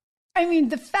 Look, I mean,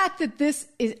 the fact that this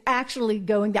is actually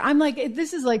going down, I'm like,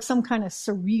 this is like some kind of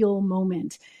surreal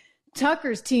moment.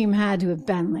 Tucker's team had to have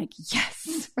been like,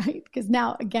 yes, right? Because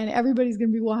now, again, everybody's going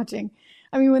to be watching.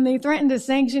 I mean, when they threaten to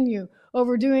sanction you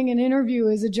over doing an interview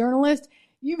as a journalist,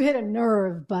 you've hit a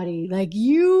nerve, buddy. Like,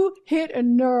 you hit a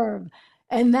nerve.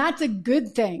 And that's a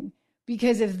good thing,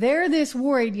 because if they're this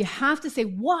worried, you have to say,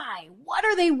 why? What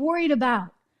are they worried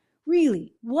about?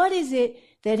 Really, what is it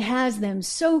that has them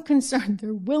so concerned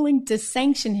they're willing to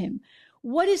sanction him?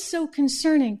 What is so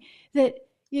concerning that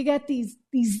you got these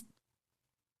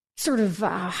sort of,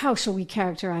 how shall we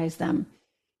characterize them?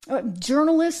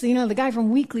 Journalists, you know, the guy from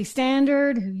Weekly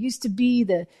Standard who used to be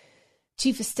the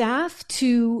chief of staff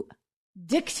to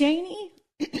Dick Cheney,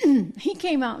 he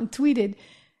came out and tweeted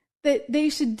that they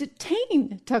should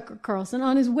detain Tucker Carlson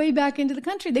on his way back into the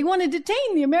country. They want to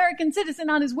detain the American citizen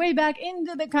on his way back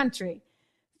into the country.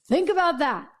 Think about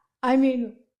that. I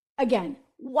mean, again,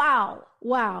 wow.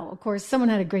 Of course, someone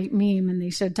had a great meme and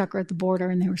they showed Tucker at the border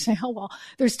and they were saying, oh, well,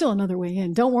 there's still another way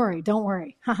in. Don't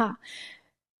worry. Haha.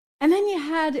 And then you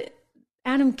had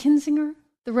Adam Kinzinger,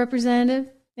 the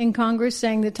representative in Congress,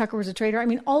 saying that Tucker was a traitor. I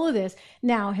mean, all of this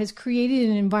now has created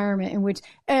an environment in which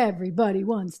everybody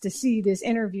wants to see this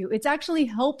interview. It's actually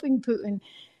helping Putin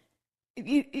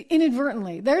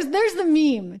inadvertently. There's the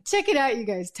meme. Check it out, you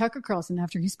guys. Tucker Carlson,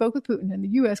 after he spoke with Putin and the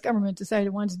U.S. government decided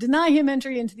it wanted to deny him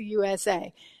entry into the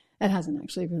USA. That hasn't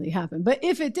actually really happened. But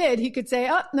if it did, he could say,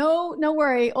 oh, no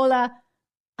worry. Hola,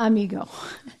 amigo,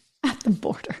 at the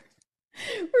border.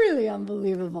 Really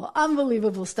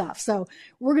unbelievable stuff. So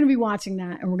we're going to be watching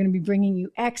that, and we're going to be bringing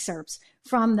you excerpts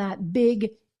from that big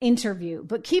interview.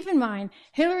 But keep in mind,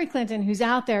 Hillary Clinton, who's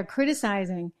out there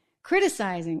criticizing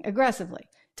aggressively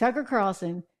Tucker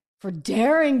Carlson for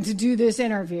daring to do this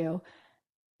interview,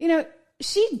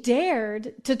 she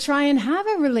dared to try and have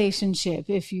a relationship,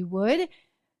 if you would,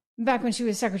 back when she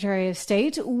was Secretary of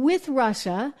State, with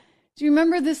Russia. Do you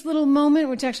remember this little moment,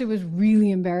 which actually was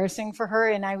really embarrassing for her,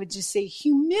 and I would just say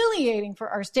humiliating for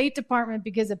our State Department,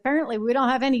 because apparently we don't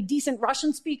have any decent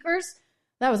Russian speakers?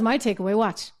 That was my takeaway.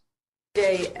 Watch.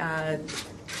 Today,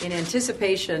 in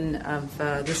anticipation of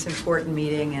this important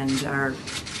meeting and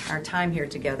our time here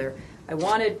together, I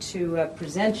wanted to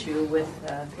present you with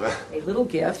a little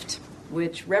gift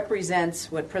which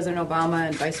represents what President Obama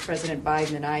and Vice President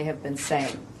Biden and I have been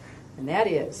saying, and that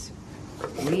is,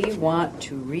 we want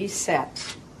to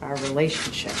reset our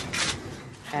relationship.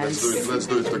 And let's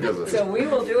do it together. So we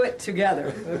will do it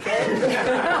together, okay?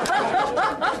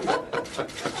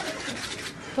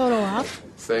 Photo op.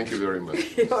 Thank you very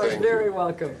much. You're very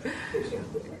welcome.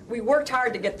 We worked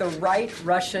hard to get the right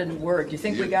Russian word. You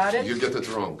think we got it? You get it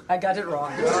wrong. I got it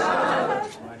wrong.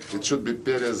 It should be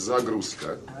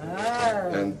перезагрузка.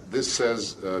 And this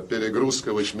says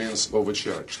перегрузка, which means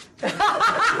overcharged.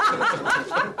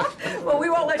 Well, we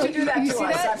won't let you do that to us. You see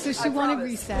that? So she wanted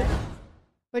reset.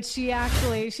 But she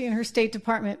and her State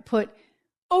Department put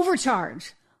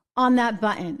overcharge on that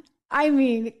button. I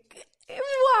mean,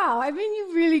 wow. I mean,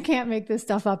 you really can't make this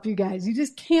stuff up, you guys. You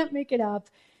just can't make it up.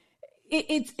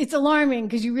 It's alarming,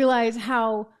 because you realize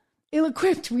how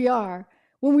ill-equipped we are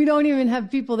when we don't even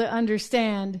have people that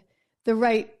understand the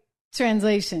right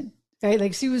translation, right?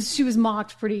 Like she was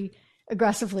mocked pretty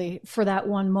aggressively for that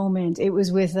one moment. It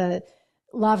was with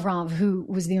Lavrov, who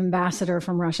was the ambassador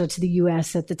from Russia to the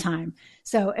U.S. at the time.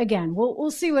 So again,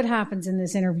 we'll see what happens in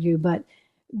this interview, but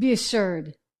be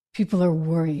assured, people are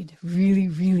worried, really,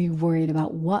 really worried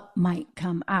about what might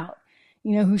come out.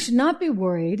 Who should not be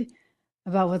worried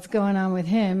about what's going on with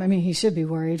him? I mean, he should be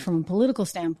worried from a political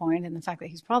standpoint, and the fact that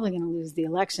he's probably going to lose the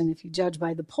election if you judge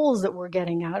by the polls that we're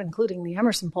getting out, including the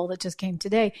Emerson poll that just came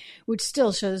today, which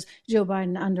still shows Joe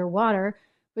Biden underwater.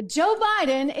 But Joe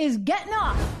Biden is getting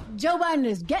off. Joe Biden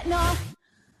is getting off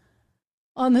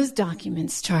on those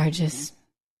documents charges.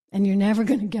 And you're never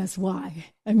going to guess why.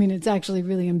 I mean, it's actually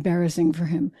really embarrassing for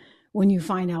him when you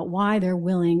find out why they're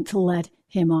willing to let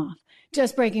him off.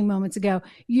 Just breaking moments ago,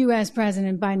 U.S.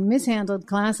 President Biden mishandled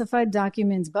classified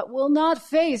documents but will not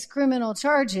face criminal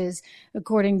charges,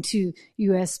 according to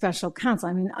U.S. Special Counsel.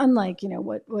 I mean, unlike,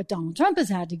 what Donald Trump has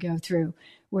had to go through,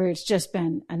 where it's just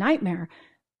been a nightmare,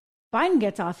 Biden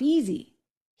gets off easy.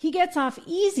 He gets off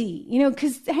easy,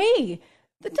 because, hey,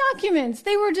 the documents,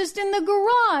 they were just in the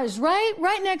garage, right?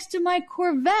 Right next to my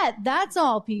Corvette. That's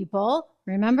all, people.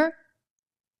 Remember?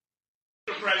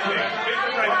 Mr. President,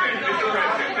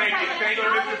 thank you,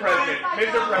 Mr. President.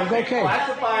 Mr. President, okay.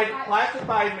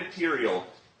 Classified material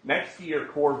next to your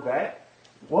Corvette.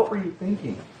 What were you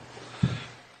thinking?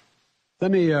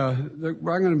 Let me, I'm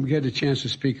going to get a chance to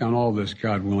speak on all this,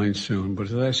 God willing, soon. But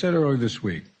as I said earlier this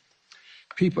week,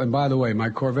 people, and by the way, my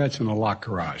Corvette's in a locked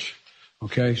garage.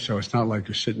 Okay, so it's not like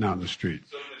you're sitting out in the street.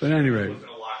 So but at any rate, was in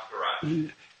a locked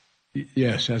garage.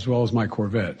 Yes, as well as my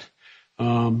Corvette.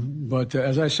 But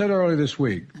as I said earlier this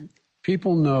week,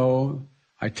 people know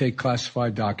I take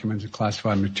classified documents and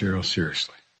classified material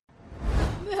seriously.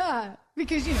 Yeah,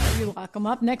 because, you lock them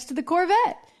up next to the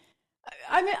Corvette.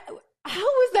 I mean, how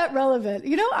was that relevant?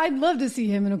 I'd love to see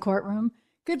him in a courtroom.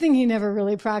 Good thing he never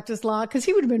really practiced law, because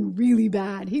he would have been really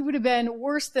bad. He would have been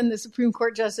worse than the Supreme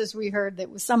Court justice we heard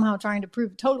that was somehow trying to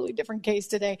prove a totally different case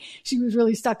today. She was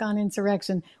really stuck on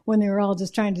insurrection when they were all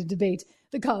just trying to debate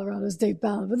the Colorado state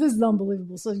ballot. But this is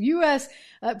unbelievable. So U.S.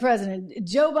 President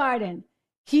Joe Biden,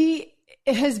 he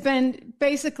has been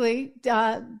basically,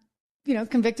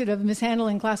 convicted of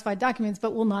mishandling classified documents,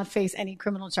 but will not face any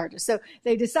criminal charges. So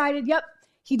they decided, yep,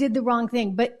 he did the wrong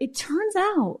thing. But it turns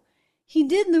out he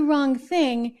did the wrong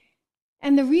thing.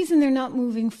 And the reason they're not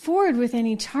moving forward with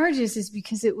any charges is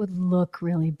because it would look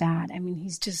really bad. I mean,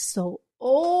 he's just so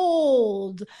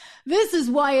old. This is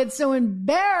why it's so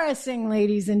embarrassing,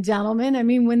 ladies and gentlemen. I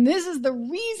mean, when this is the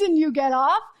reason you get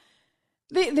off,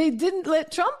 they didn't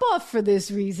let Trump off for this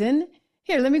reason.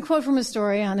 Here, let me quote from a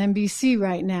story on NBC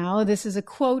right now. This is a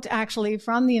quote actually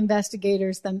from the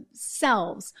investigators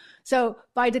themselves. So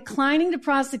by declining to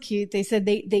prosecute, they said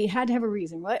they had to have a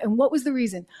reason. Right? And what was the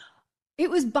reason? It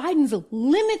was Biden's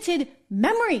limited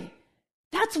memory.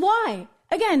 That's why.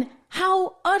 Again,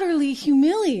 How utterly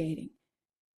humiliating.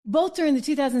 Both during the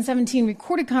 2017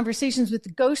 recorded conversations with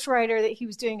the ghostwriter that he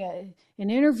was doing an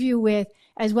interview with,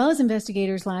 as well as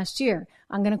investigators last year.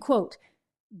 I'm going to quote,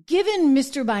 "Given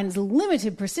Mr. Biden's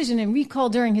limited precision and recall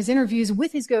during his interviews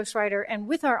with his ghostwriter and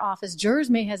with our office, jurors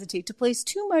may hesitate to place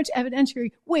too much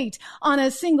evidentiary weight on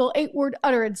a single 8-word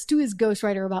utterance to his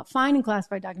ghostwriter about finding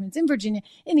classified documents in Virginia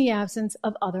in the absence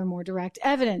of other more direct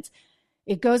evidence."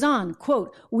 It goes on,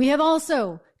 quote, "We have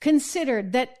also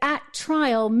considered that at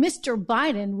trial, Mr.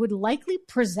 Biden would likely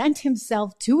present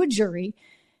himself to a jury,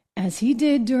 as he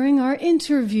did during our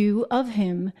interview of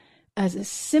him, as a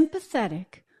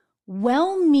sympathetic,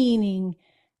 well-meaning,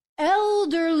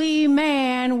 elderly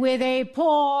man with a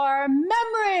poor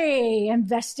memory."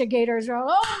 Investigators are,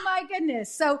 oh my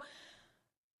goodness. So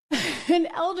an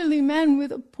elderly man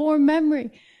with a poor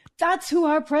memory. That's who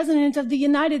our president of the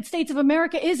United States of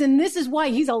America is. And this is why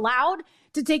he's allowed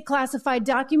to take classified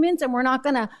documents. And we're not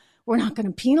going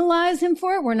to penalize him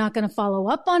for it. We're not going to follow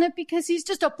up on it because he's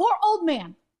just a poor old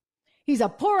man. He's a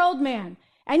poor old man.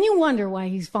 And you wonder why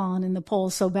he's fallen in the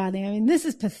polls so badly. I mean, this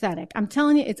is pathetic. I'm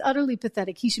telling you, it's utterly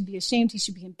pathetic. He should be ashamed. He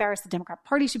should be embarrassed. The Democrat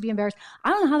Party should be embarrassed.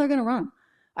 I don't know how they're going to run him.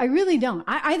 I really don't.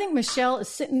 I think Michelle is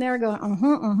sitting there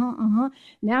going,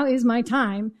 now is my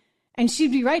time. And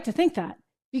she'd be right to think that,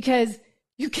 because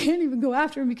you can't even go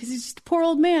after him because he's just a poor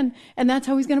old man. And that's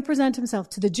how he's going to present himself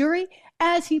to the jury,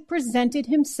 as he presented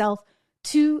himself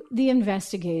to the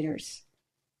investigators.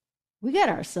 We got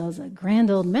ourselves a grand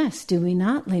old mess, do we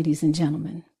not, ladies and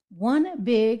gentlemen? One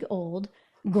big old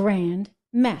grand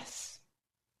mess.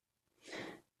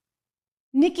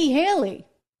 Nikki Haley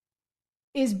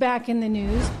is back in the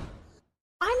news.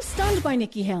 I'm stunned by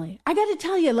Nikki Haley. I got to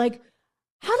tell you,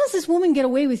 how does this woman get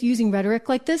away with using rhetoric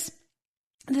like this?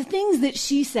 The things that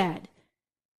she said,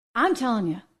 I'm telling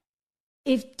you,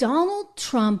 if Donald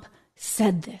Trump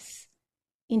said this,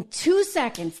 in 2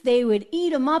 seconds, they would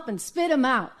eat him up and spit him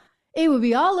out. It would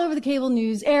be all over the cable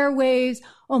news, airwaves.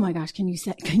 Oh my gosh, can you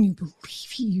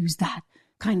believe he used that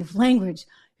kind of language?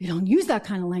 You don't use that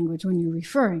kind of language when you're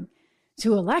referring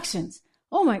to elections.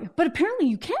 Oh my, but apparently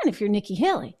you can if you're Nikki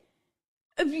Haley.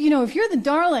 If you're the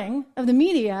darling of the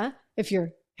media, if you're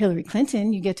Hillary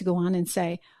Clinton, you get to go on and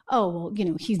say, oh,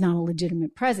 well, he's not a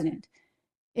legitimate president.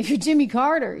 If you're Jimmy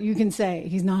Carter, you can say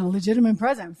he's not a legitimate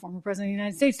president, former president of the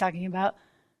United States, talking about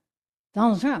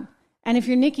Donald Trump. And if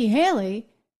you're Nikki Haley,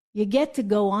 you get to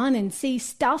go on and say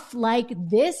stuff like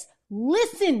this.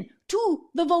 Listen to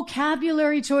the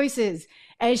vocabulary choices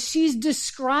as she's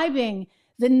describing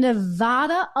the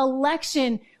Nevada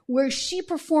election, where she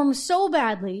performed so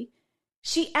badly,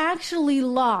 she actually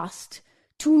lost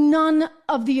to none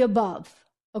of the above.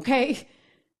 Okay?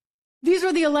 These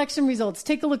are the election results.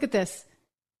 Take a look at this.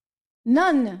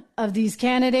 None of these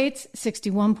candidates,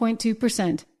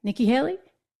 61.2%. Nikki Haley,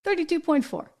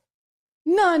 32.4%.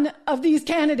 None of these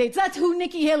candidates. That's who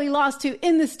Nikki Haley lost to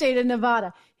in the state of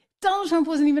Nevada. Donald Trump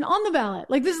wasn't even on the ballot.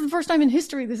 This is the first time in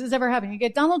history this has ever happened. You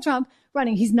get Donald Trump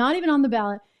running. He's not even on the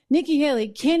ballot. Nikki Haley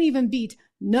can't even beat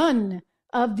none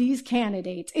of these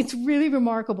candidates. It's really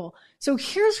remarkable. So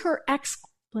here's her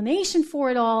explanation for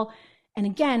it all. And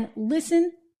again,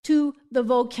 listen to the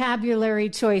vocabulary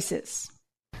choices.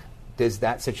 Does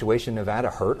that situation in Nevada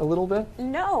hurt a little bit?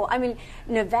 No. I mean,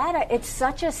 Nevada, it's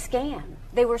such a scam.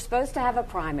 They were supposed to have a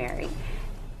primary.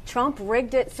 Trump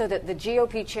rigged it so that the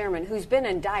GOP chairman, who's been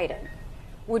indicted,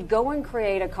 would go and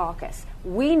create a caucus.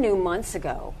 We knew months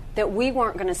ago that we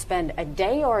weren't going to spend a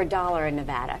day or a dollar in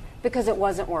Nevada because it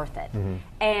wasn't worth it. Mm-hmm.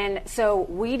 And so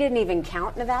we didn't even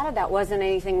count Nevada. That wasn't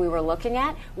anything we were looking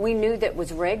at. We knew that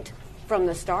was rigged from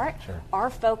the start. Sure. Our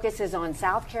focus is on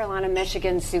South Carolina,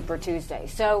 Michigan, Super Tuesday.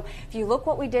 So if you look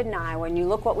what we did in Iowa and you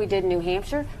look what we did in New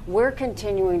Hampshire, we're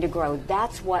continuing to grow.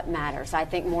 That's what matters, I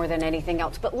think, more than anything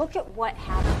else. But look at what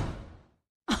happened.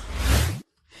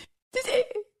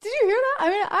 Did you hear that? I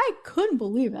mean, I couldn't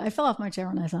believe it. I fell off my chair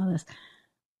when I saw this.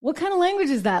 What kind of language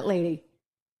is that, lady?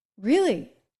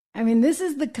 Really? I mean, this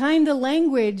is the kind of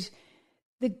language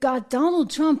that got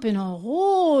Donald Trump in a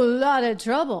whole lot of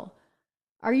trouble.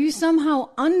 Are you somehow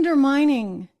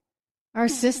undermining our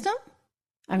system?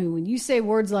 I mean, when you say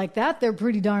words like that, they're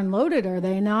pretty darn loaded, are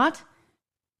they not?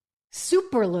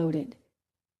 Super loaded.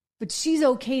 But she's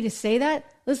okay to say that?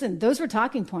 Listen, those were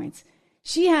talking points.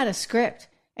 She had a script,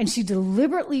 and she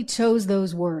deliberately chose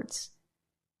those words.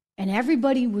 And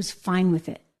everybody was fine with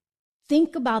it.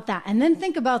 Think about that. And then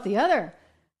think about the other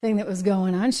thing that was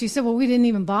going on. She said, well, we didn't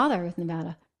even bother with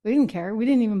Nevada. We didn't care. We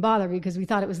didn't even bother because we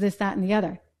thought it was this, that, and the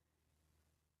other.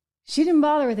 She didn't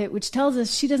bother with it, which tells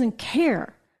us she doesn't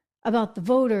care about the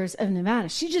voters of Nevada.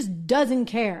 She just doesn't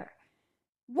care.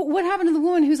 What happened to the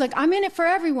woman who's like, I'm in it for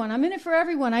everyone. I'm in it for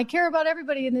everyone. I care about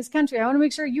everybody in this country. I want to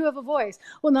make sure you have a voice.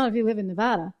 Well, not if you live in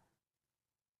Nevada.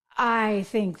 I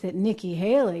think that Nikki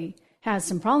Haley has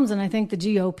some problems, and I think the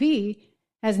GOP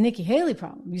has a Nikki Haley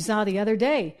problem. You saw the other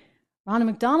day, Ronna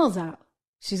McDonald's out.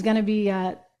 She's going to be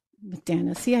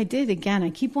McDaniel. See, I did again. I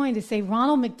keep wanting to say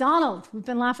Ronald McDonald. We've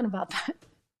been laughing about that.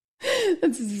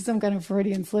 This is some kind of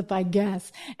Freudian slip, I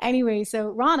guess. Anyway,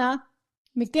 so Ronna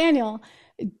McDaniel,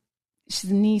 she's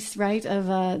the niece, right, of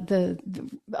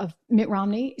of Mitt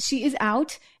Romney. She is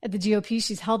out at the GOP.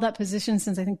 She's held that position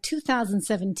since, I think,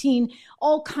 2017.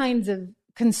 All kinds of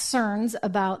concerns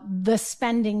about the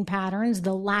spending patterns,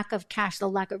 the lack of cash, the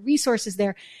lack of resources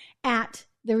there at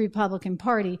the Republican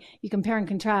Party. You compare and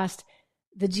contrast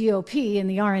the GOP and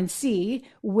the RNC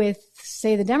with,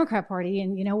 say, the Democrat Party.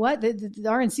 And you know what? The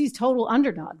RNC is total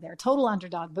underdog there, total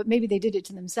underdog, but maybe they did it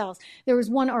to themselves. There was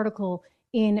one article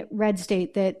in Red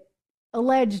State that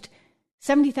alleged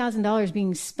 $70,000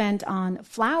 being spent on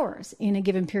flowers in a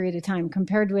given period of time,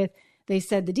 compared with, they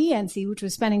said, the DNC, which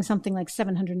was spending something like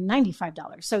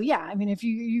 $795. So yeah, I mean, if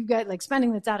you've got like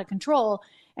spending that's out of control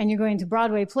and you're going to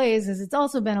Broadway plays, as it's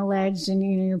also been alleged, and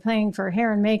you're paying for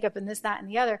hair and makeup and this, that, and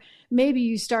the other, maybe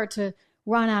you start to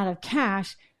run out of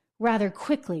cash rather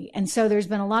quickly. And so there's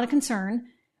been a lot of concern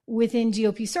within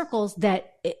GOP circles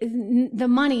that the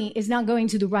money is not going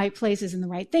to the right places and the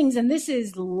right things. And this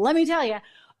is, let me tell you,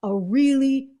 a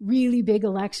really, really big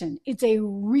election. It's a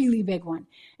really big one.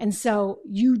 And so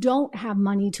you don't have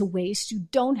money to waste. You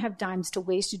don't have dimes to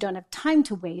waste. You don't have time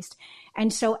to waste.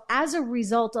 And so as a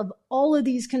result of all of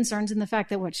these concerns and the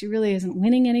fact that she really isn't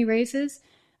winning any races,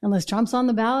 unless Trump's on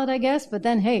the ballot, I guess. But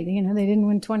then, hey, they didn't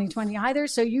win 2020 either.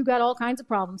 So you got all kinds of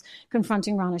problems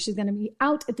confronting Ronna. She's going to be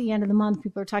out at the end of the month.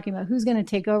 People are talking about who's going to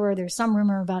take over. There's some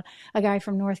rumor about a guy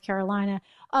from North Carolina.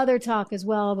 Other talk as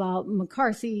well about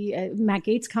McCarthy, Matt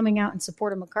Gaetz coming out in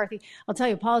support of McCarthy. I'll tell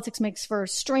you, politics makes for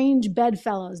strange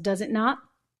bedfellows, does it not?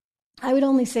 I would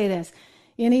only say this.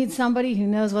 You need somebody who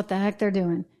knows what the heck they're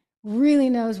doing, really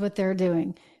knows what they're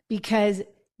doing, because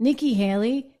Nikki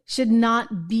Haley should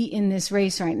not be in this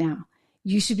race right now.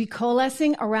 You should be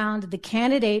coalescing around the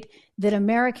candidate that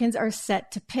Americans are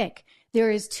set to pick.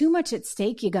 There is too much at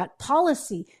stake. You got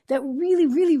policy that really,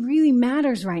 really, really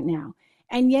matters right now.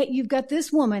 And yet you've got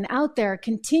this woman out there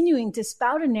continuing to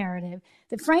spout a narrative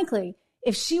that, frankly,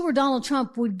 if she were Donald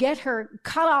Trump, would get her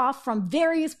cut off from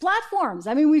various platforms.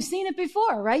 I mean, we've seen it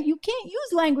before, right? You can't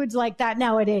use language like that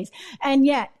nowadays. And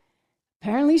yet,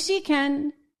 apparently she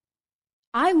can.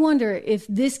 I wonder if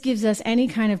this gives us any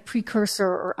kind of precursor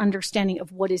or understanding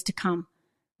of what is to come.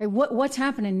 Right? What's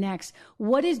happening next?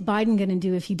 What is Biden going to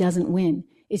do if he doesn't win?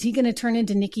 Is he going to turn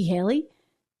into Nikki Haley?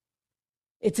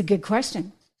 It's a good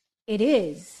question. It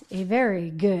is a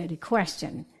very good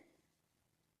question.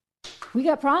 We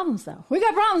got problems, though. We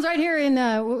got problems right here in,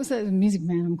 what was that Music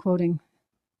Man I'm quoting?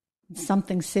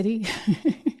 Something City.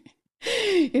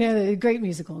 The great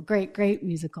musical, great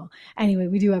musical. Anyway,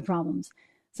 we do have problems.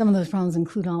 Some of those problems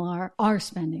include all our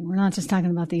spending. We're not just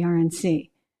talking about the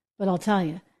RNC. But I'll tell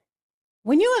you,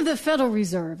 when you have the Federal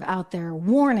Reserve out there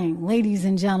warning, ladies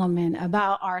and gentlemen,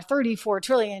 about our $34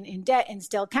 trillion in debt and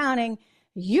still counting,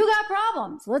 you got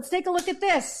problems. Let's take a look at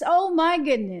this. Oh, my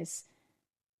goodness.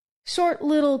 Short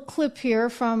little clip here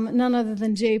from none other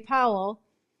than Jay Powell,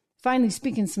 finally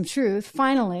speaking some truth.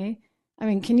 Finally. I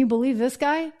mean, can you believe this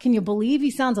guy? Can you believe he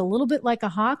sounds a little bit like a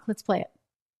hawk? Let's play it.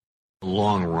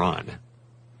 Long run,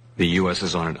 the U.S.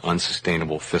 is on an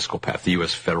unsustainable fiscal path. The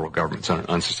U.S. federal government's on an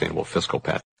unsustainable fiscal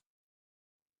path.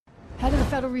 Head of the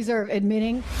Federal Reserve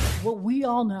admitting what we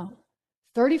all know,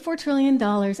 $34 trillion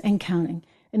and counting.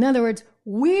 In other words,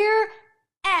 we're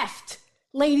effed,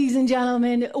 ladies and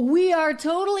gentlemen. We are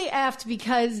totally effed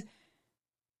because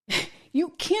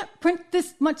you can't print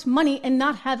this much money and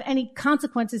not have any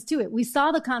consequences to it. We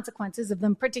saw the consequences of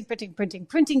them printing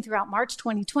throughout March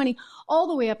 2020, all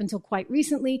the way up until quite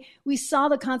recently. We saw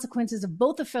the consequences of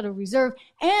both the Federal Reserve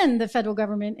and the federal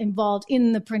government involved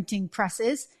in the printing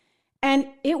presses. And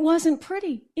it wasn't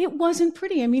pretty. It wasn't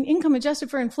pretty. I mean, income adjusted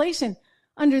for inflation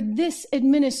under this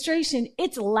administration,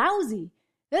 it's lousy.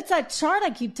 That's that chart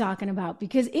I keep talking about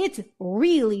because it's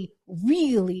really,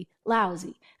 really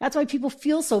lousy. That's why people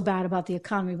feel so bad about the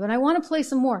economy. But I want to play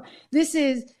some more. This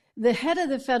is the head of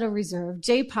the Federal Reserve,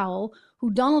 Jay Powell, who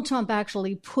Donald Trump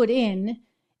actually put in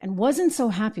and wasn't so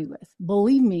happy with.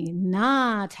 Believe me,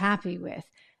 not happy with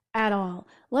at all.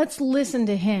 Let's listen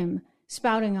to him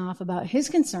spouting off about his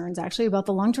concerns, actually, about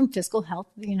the long-term fiscal health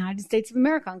of the United States of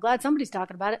America. I'm glad somebody's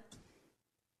talking about it.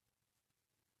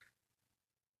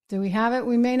 Do we have it?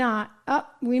 We may not.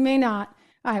 We may not.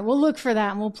 All right, we'll look for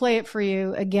that and we'll play it for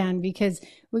you again because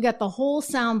we got the whole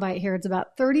soundbite here. It's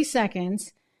about 30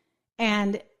 seconds.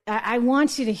 And I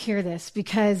want you to hear this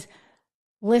because,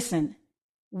 listen,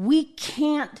 we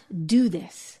can't do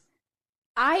this.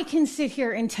 I can sit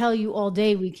here and tell you all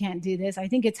day we can't do this. I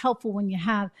think it's helpful when you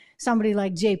have somebody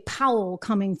like Jay Powell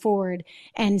coming forward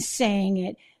and saying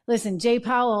it. Listen, Jay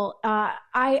Powell,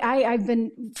 I've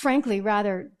been, frankly,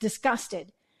 rather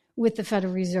disgusted with the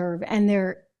Federal Reserve and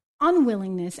their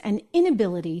unwillingness and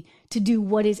inability to do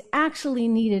what is actually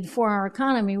needed for our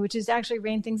economy, which is actually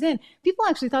rein things in. People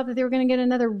actually thought that they were going to get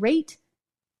another rate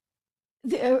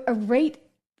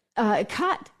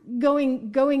cut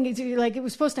going into, like, it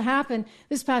was supposed to happen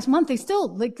this past month.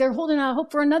 They're holding out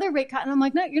hope for another rate cut. And I'm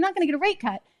like, no, you're not going to get a rate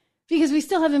cut because we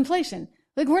still have inflation.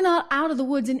 Like, we're not out of the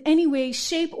woods in any way,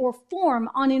 shape, or form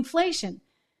on inflation.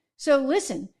 So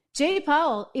listen, Jay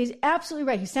Powell is absolutely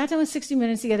right. He sat down with 60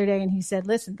 Minutes the other day and he said,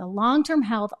 listen, the long-term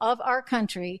health of our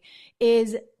country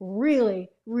is really,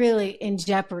 really in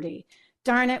jeopardy.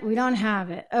 Darn it, we don't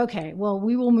have it. Okay, well,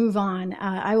 we will move on.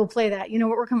 I will play that. You know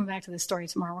what? We're coming back to the story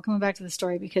tomorrow. We're coming back to the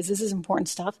story because this is important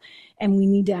stuff, and we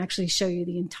need to actually show you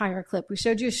the entire clip. We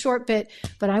showed you a short bit,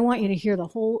 but I want you to hear the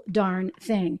whole darn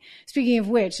thing. Speaking of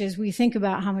which, as we think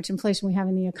about how much inflation we have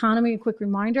in the economy, a quick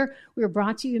reminder, we are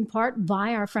brought to you in part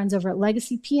by our friends over at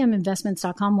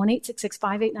LegacyPMInvestments.com,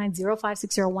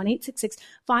 1-866-589-0560,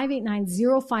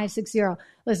 1-866-589-0560.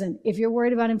 Listen, if you're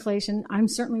worried about inflation, I'm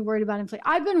certainly worried about inflation.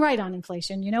 I've been right on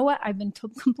inflation. You know what? I've been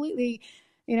completely,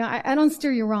 I don't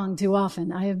steer you wrong too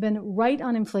often. I have been right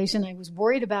on inflation. I was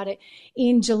worried about it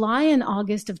in July and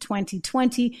August of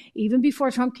 2020, even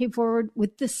before Trump came forward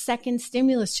with the second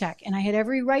stimulus check. And I had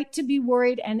every right to be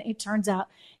worried. And it turns out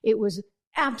it was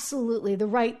absolutely the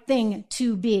right thing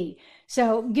to be.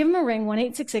 So give them a ring,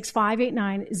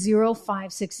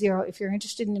 1-866-589-0560. If you're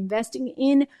interested in investing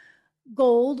in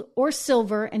gold or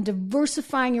silver and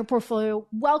diversifying your portfolio,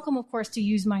 welcome, of course, to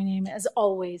use my name as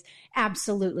always.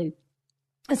 Absolutely.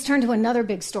 Let's turn to another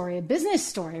big story, a business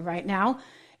story right now.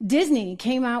 Disney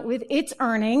came out with its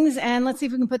earnings, and let's see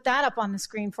if we can put that up on the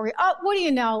screen for you. Oh, what do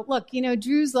you know? Look,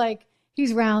 Drew's like,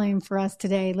 he's rallying for us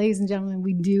today. Ladies and gentlemen,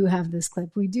 we do have this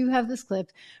clip. We do have this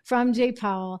clip from Jay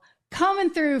Powell coming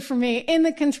through for me in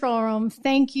the control room.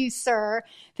 Thank you, sir.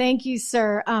 Thank you,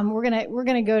 sir. We're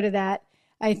gonna go to that,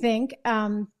 I think.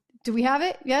 Do we have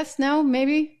it? Yes? No?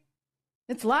 Maybe?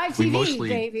 It's live TV, we mostly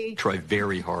baby. Try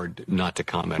very hard not to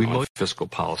comment on fiscal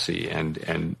policy and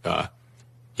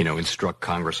instruct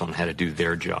Congress on how to do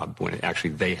their job when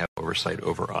actually they have oversight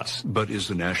over us. But is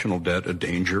the national debt a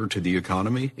danger to the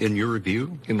economy, in your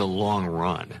view? In the long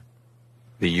run,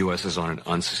 the U.S. is on an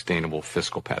unsustainable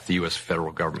fiscal path. The U.S.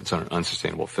 federal government's on an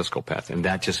unsustainable fiscal path, and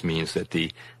that just means that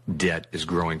the debt is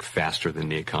growing faster than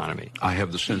the economy. I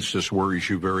have the sense this worries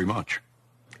you very much.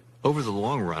 Over the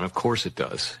long run, of course it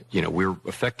does.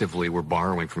 We're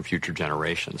borrowing from future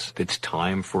generations. It's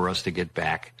time for us to get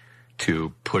back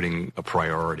to putting a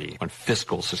priority on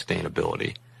fiscal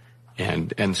sustainability,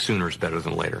 and sooner is better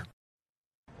than later.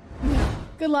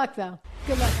 Good luck, though.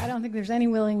 Good luck. I don't think there's any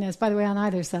willingness, by the way, on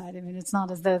either side. I mean, it's not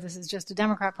as though this is just a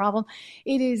Democrat problem.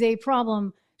 It is a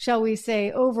problem, shall we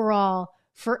say, overall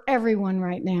for everyone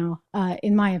right now,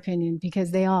 in my opinion,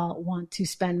 because they all want to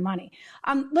spend money.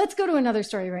 Let's go to another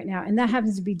story right now, and that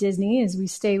happens to be Disney, as we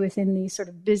stay within the sort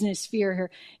of business sphere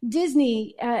here.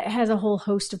 Disney has a whole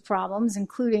host of problems,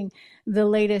 including the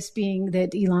latest being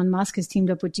that Elon Musk has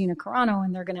teamed up with Gina Carano,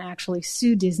 and they're going to actually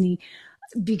sue Disney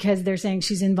because they're saying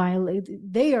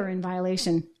they are in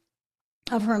violation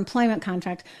of her employment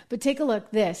contract. But take a look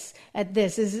at this.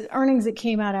 This is earnings that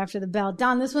came out after the bell.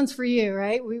 Don, this one's for you,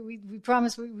 right? We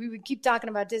promised we would keep talking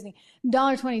about Disney.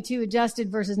 $1.22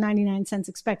 adjusted versus 99 cents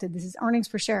expected. This is earnings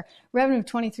per share. Revenue of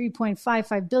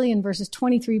 $23.55 billion versus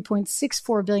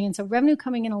 $23.64 billion. So revenue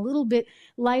coming in a little bit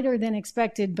lighter than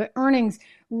expected, but earnings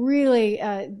really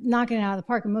knocking it out of the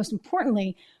park. And most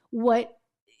importantly, what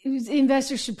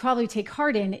investors should probably take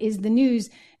heart in is the news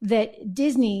that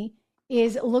Disney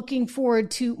is looking forward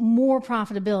to more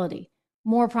profitability.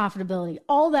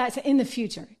 All that in the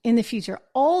future.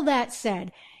 All that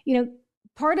said,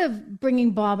 part of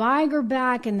bringing Bob Iger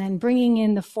back and then bringing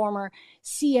in the former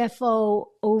CFO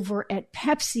over at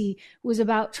Pepsi was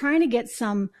about trying to get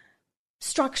some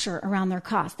structure around their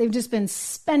costs. They've just been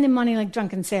spending money like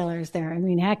drunken sailors there. I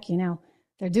mean, heck,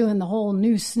 they're doing the whole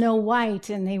new Snow White,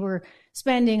 and they were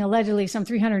spending allegedly some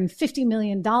 $350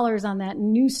 million on that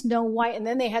new Snow White. And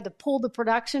then they had to pull the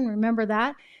production. Remember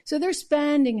that? So they're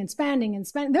spending and spending and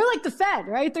spending. They're like the Fed,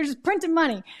 right? They're just printing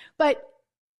money. But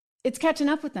it's catching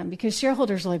up with them because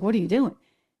shareholders are like, what are you doing?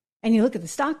 And you look at the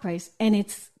stock price and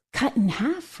it's cut in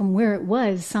half from where it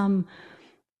was some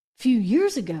few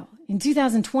years ago. In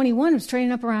 2021, it was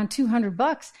trading up around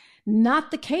 $200. Not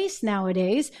the case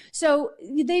nowadays. So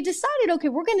they decided, okay,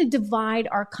 we're going to divide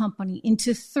our company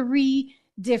into 3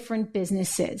 different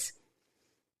businesses.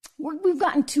 We've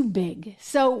gotten too big.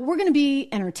 So we're going to be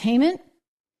entertainment.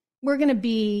 We're going to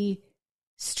be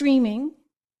streaming.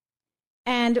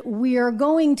 And we're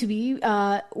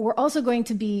also going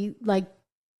to be like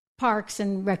parks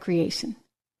and recreation.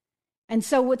 And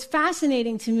so what's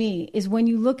fascinating to me is when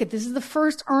you look at, this is the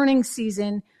first earnings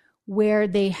season where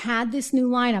they had this new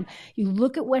lineup. You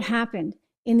look at what happened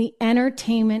in the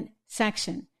entertainment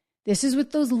section. This is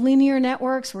with those linear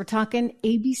networks. We're talking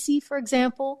ABC, for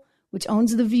example, which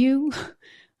owns The View.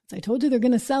 As I told you, they're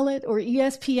going to sell it, or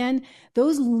ESPN.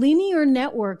 Those linear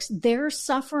networks, they're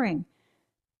suffering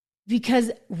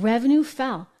because revenue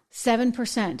fell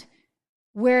 7%.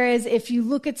 Whereas if you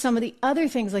look at some of the other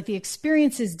things like the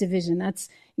experiences division, that's,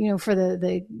 for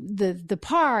the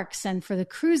parks and for the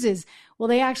cruises, well,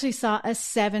 they actually saw a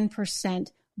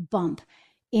 7% bump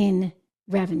in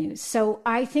revenues. So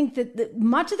I think that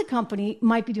much of the company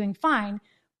might be doing fine,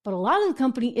 but a lot of the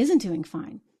company isn't doing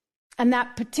fine. And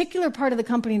that particular part of the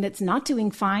company that's not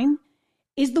doing fine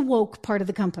is the woke part of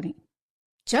the company.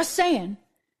 Just saying.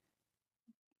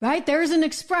 Right? There's an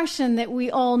expression that we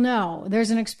all know.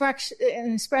 There's an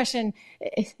expression,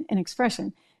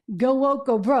 go woke,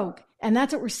 go broke. And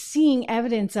that's what we're seeing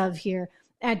evidence of here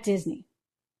at Disney.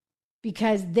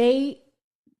 Because they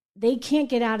can't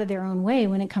get out of their own way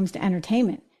when it comes to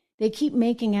entertainment. They keep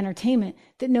making entertainment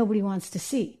that nobody wants to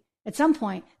see. At some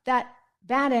point, that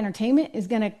bad entertainment is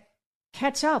going to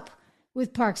catch up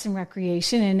with Parks and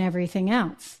Recreation and everything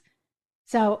else.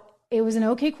 So it was an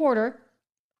okay quarter.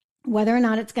 Whether or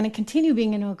not it's going to continue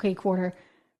being an okay quarter,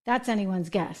 that's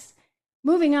anyone's guess.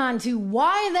 Moving on to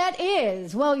why that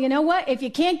is. Well, you know what? If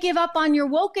you can't give up on your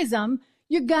wokeism,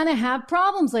 you're going to have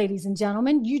problems, ladies and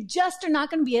gentlemen. You just are not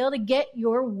going to be able to get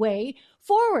your way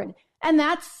forward. And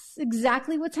that's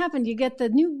exactly what's happened. You get the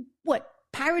new,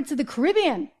 Pirates of the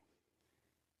Caribbean.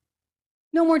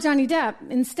 No more Johnny Depp.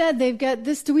 Instead, they've got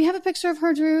this. Do we have a picture of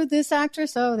her, Drew? This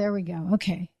actress? Oh, there we go.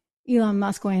 Okay. Elon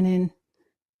Musk went in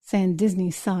saying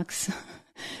Disney sucks.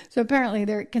 So apparently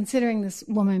they're considering this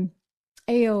woman,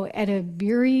 Ayo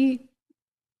Edebiri,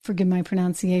 forgive my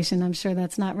pronunciation, I'm sure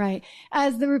that's not right,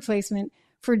 as the replacement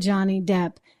for Johnny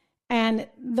Depp. And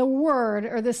the word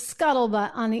or the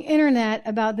scuttlebutt on the internet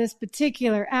about this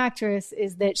particular actress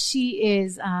is that she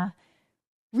is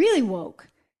really woke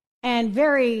and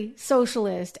very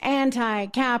socialist,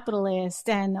 anti-capitalist,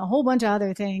 and a whole bunch of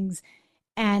other things.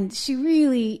 And she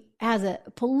really has a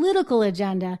political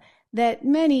agenda that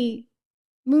many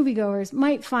moviegoers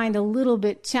might find a little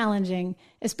bit challenging,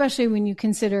 especially when you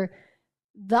consider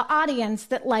the audience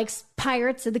that likes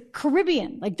Pirates of the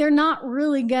Caribbean. Like, they're not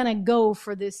really going to go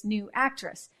for this new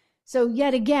actress. So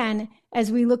yet again,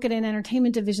 as we look at an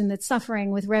entertainment division that's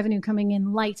suffering with revenue coming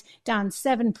in light, down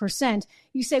 7%,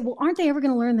 you say, well, aren't they ever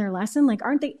going to learn their lesson? Like,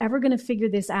 aren't they ever going to figure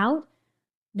this out?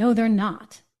 No, they're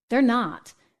not. They're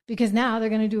not. Because now they're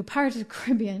going to do a Pirates of the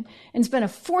Caribbean and spend a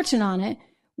fortune on it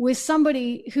with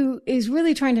somebody who is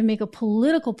really trying to make a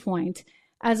political point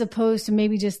as opposed to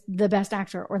maybe just the best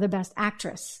actor or the best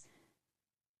actress.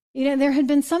 There had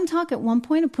been some talk at one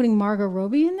point of putting Margot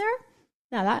Robbie in there.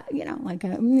 Now that,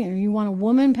 you want a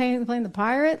woman playing the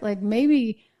pirate, like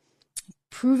maybe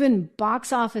proven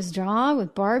box office draw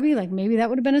with Barbie, like maybe that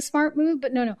would have been a smart move.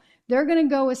 But no, they're going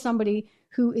to go with somebody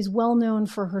who is well known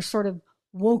for her sort of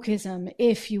wokeism,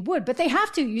 if you would. But they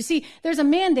have to. You see, there's a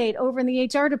mandate over in the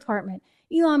HR department.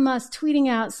 Elon Musk tweeting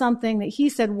out something that he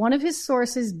said one of his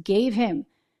sources gave him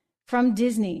from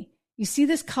Disney. You see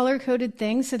this color-coded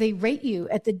thing? So they rate you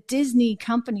at the Disney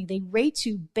company. They rate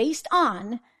you based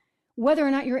on whether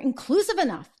or not you're inclusive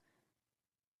enough.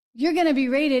 You're going to be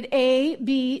rated A,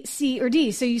 B, C, or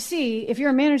D. So you see, if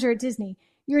you're a manager at Disney,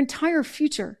 your entire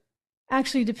future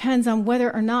actually depends on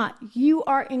whether or not you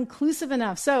are inclusive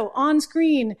enough. So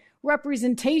on-screen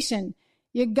representation,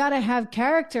 you got to have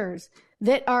characters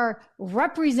that are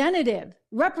representative.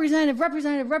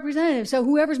 So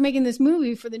whoever's making this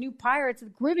movie for the new Pirates of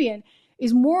the Caribbean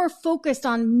is more focused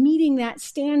on meeting that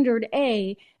standard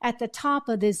A at the top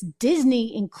of this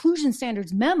Disney inclusion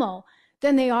standards memo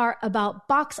than they are about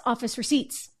box office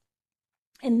receipts.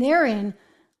 And therein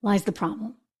lies the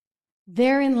problem.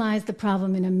 Therein lies the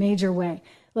problem in a major way.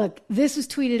 Look, this was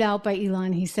tweeted out by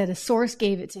Elon. He said a source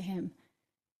gave it to him.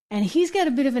 And he's got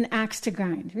a bit of an axe to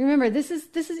grind. Remember, this is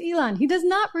Elon. He does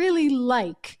not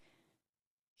like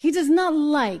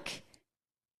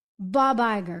Bob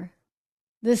Iger,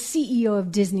 the CEO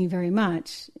of Disney, very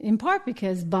much, in part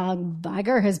because Bob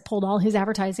Iger has pulled all his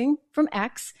advertising from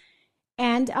X.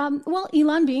 And,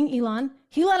 Elon being Elon,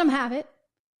 he let him have it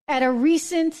at a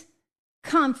recent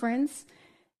conference.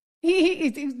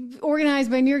 He's organized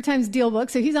by New York Times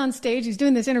Dealbook. So he's on stage. He's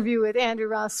doing this interview with Andrew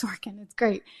Ross Sorkin. It's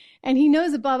great. And he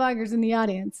knows that Bob Iger's in the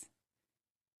audience.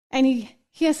 And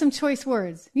he has some choice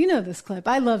words. You know this clip.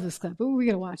 I love this clip. We're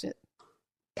going to watch it.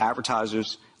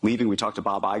 Advertisers leaving. We talked to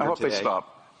Bob Iger today. I hope they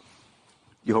stop.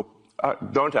 You hope?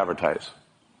 Don't advertise.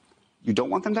 You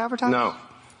don't want them to advertise? No.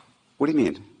 What do you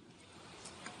mean?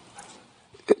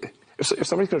 If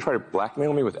somebody's going to try to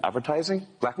blackmail me with advertising,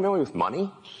 blackmail me with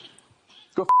money,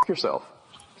 go f*** yourself.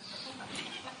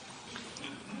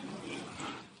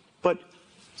 But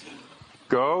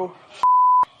go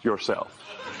f*** yourself.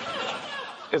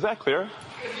 Is that clear?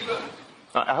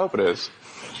 I hope it is.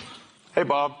 Hey,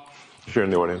 Bob, if you're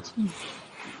in the audience.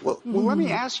 Well, let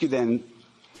me ask you then.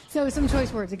 So some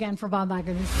choice words again for Bob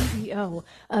Iger, the CEO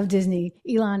of Disney.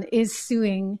 Elon is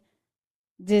suing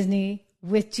Disney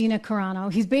with Gina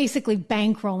Carano. He's basically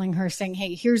bankrolling her, saying,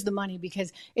 hey, here's the money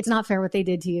because it's not fair what they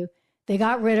did to you. They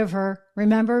got rid of her,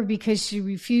 remember, because she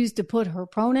refused to put her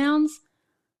pronouns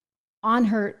on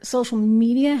her social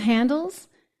media handles.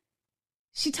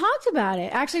 She talked about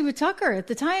it, actually, with Tucker. At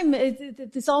the time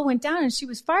this all went down and she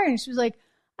was fired, and she was like,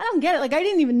 I don't get it. Like, I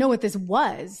didn't even know what this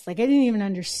was. Like, I didn't even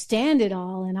understand it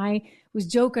all. And I was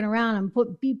joking around and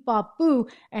put beep, bop, boo,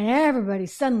 and everybody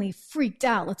suddenly freaked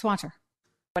out. Let's watch her.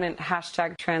 I wouldn't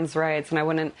hashtag trans rights and I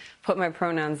wouldn't put my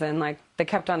pronouns in. Like, they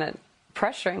kept on it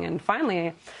pressuring. And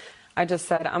finally, I just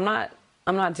said, I'm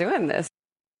not doing this.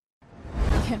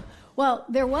 Yeah. Well,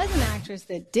 there was an actress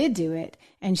that did do it,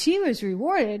 and she was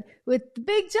rewarded with the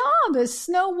big job as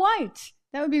Snow White.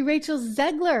 That would be Rachel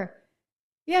Zegler.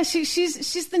 Yeah,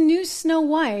 she's the new Snow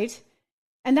White.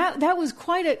 And that was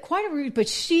quite a but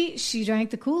she drank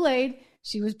the Kool-Aid.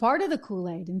 She was part of the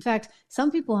Kool-Aid. In fact,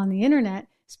 some people on the internet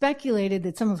speculated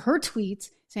that some of her tweets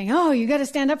saying, oh, you got to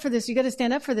stand up for this, you got to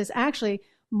stand up for this, actually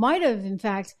might have, in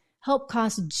fact, helped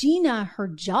cost Gina her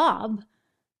job.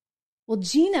 Well,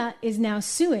 Gina is now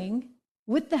suing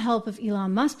with the help of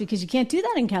Elon Musk because you can't do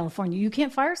that in California. You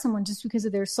can't fire someone just because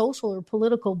of their social or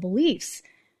political beliefs.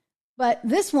 But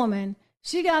this woman,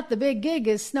 she got the big gig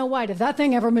as Snow White. If that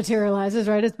thing ever materializes,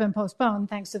 right, it's been postponed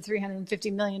thanks to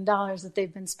 $350 million that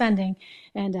they've been spending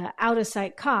and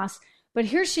out-of-sight costs. But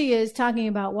here she is talking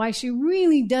about why she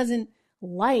really doesn't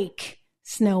like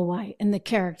Snow White and the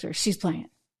character she's playing.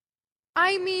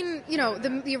 I mean, you know,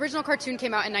 the original cartoon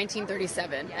came out in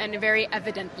 1937, and very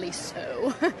evidently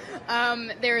so.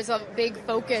 There's a big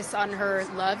focus on her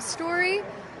love story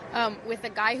with a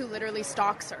guy who literally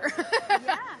stalks her.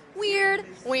 Yeah. Weird.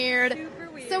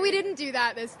 Super weird. So we didn't do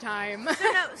that this time.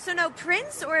 So no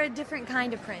Prince or a different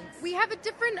kind of Prince? We have a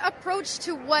different approach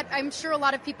to what I'm sure a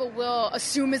lot of people will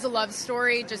assume is a love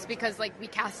story just because, like, we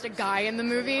cast a guy in the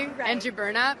movie. Right. Andrew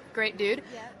Burnap, great dude.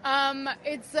 Yeah.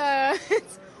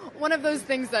 It's one of those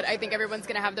things that I think everyone's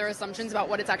going to have their assumptions about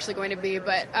what it's actually going to be,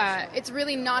 but it's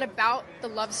really not about the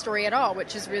love story at all,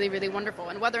 which is really, really wonderful.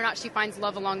 And whether or not she finds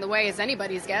love along the way is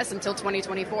anybody's guess until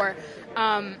 2024.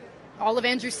 All of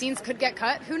Andrew's scenes could get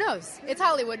cut. Who knows? It's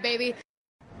Hollywood, baby.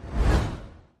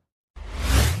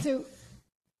 So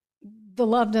the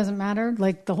love doesn't matter?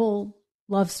 Like the whole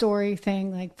love story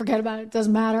thing, like forget about it.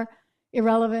 Doesn't matter.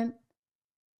 Irrelevant.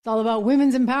 It's all about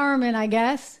women's empowerment, I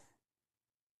guess.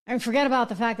 And forget about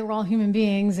the fact that we're all human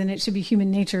beings and it should be human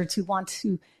nature to want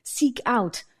to seek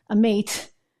out a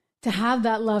mate, to have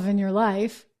that love in your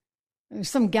life. There's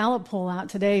some Gallup poll out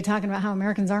today talking about how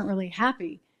Americans aren't really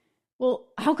happy. Well,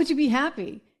 how could you be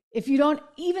happy if you don't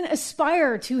even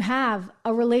aspire to have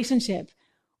a relationship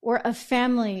or a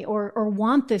family or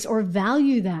want this or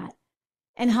value that?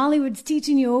 And Hollywood's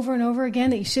teaching you over and over again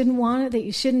that you shouldn't want it, that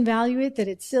you shouldn't value it, that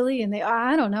it's silly. And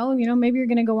I don't know, maybe you're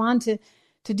going to go on to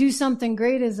do something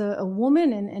great as a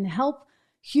woman and help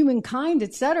humankind,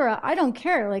 etc. I don't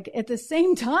care. Like at the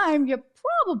same time, you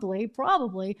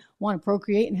probably want to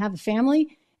procreate and have a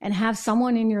family and have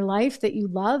someone in your life that you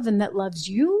love and that loves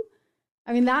you.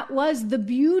 I mean, that was the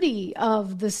beauty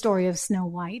of the story of Snow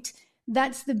White.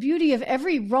 That's the beauty of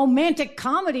every romantic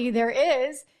comedy there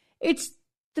is. It's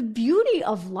the beauty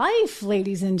of life,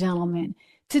 ladies and gentlemen.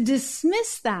 To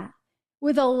dismiss that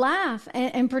with a laugh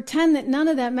and pretend that none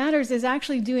of that matters is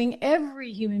actually doing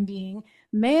every human being,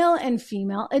 male and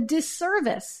female, a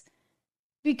disservice,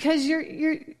 because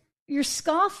you're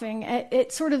scoffing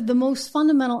at sort of the most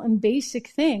fundamental and basic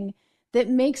thing that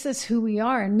makes us who we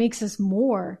are and makes us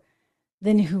more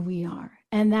than who we are.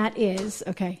 And that is,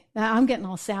 okay, I'm getting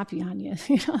all sappy on you,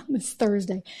 on this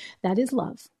Thursday. That is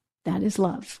love. That is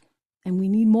love. And we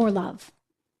need more love.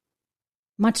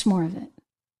 Much more of it.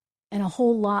 And a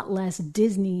whole lot less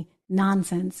Disney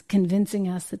nonsense convincing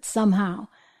us that somehow,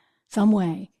 some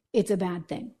way, it's a bad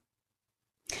thing.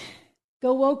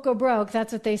 Go woke, go broke.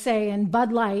 That's what they say. And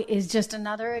Bud Light is just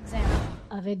another example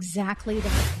of exactly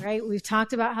that, right? We've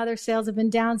talked about how their sales have been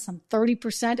down some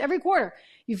 30% every quarter.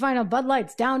 You find out Bud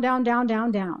Light's down, down, down,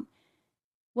 down, down.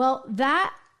 Well,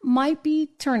 that might be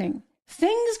turning.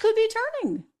 Things could be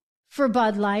turning for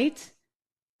Bud Light.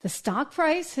 The stock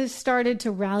price has started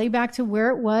to rally back to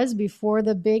where it was before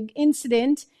the big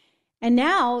incident. And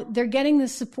now they're getting the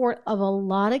support of a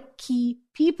lot of key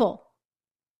people.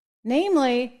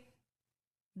 Namely,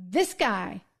 this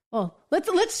guy. Well,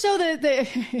 let's show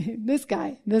this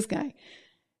guy.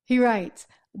 He writes,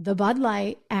 the Bud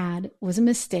Light ad was a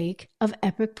mistake of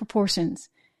epic proportions.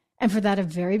 And for that, a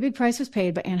very big price was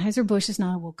paid, but Anheuser-Busch is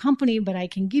not a woke company, but I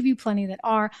can give you plenty that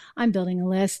are. I'm building a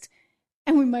list,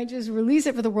 and we might just release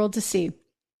it for the world to see.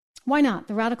 Why not?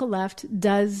 The radical left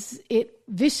does it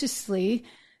viciously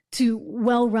to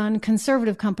well-run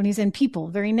conservative companies and people.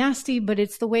 Very nasty, but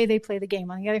it's the way they play the game.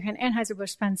 On the other hand,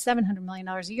 Anheuser-Busch spends $700 million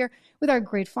a year with our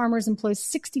great farmers, employs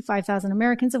 65,000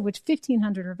 Americans, of which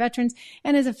 1,500 are veterans,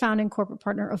 and is a founding corporate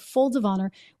partner of Folds of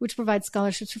Honor, which provides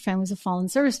scholarships for families of fallen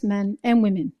servicemen and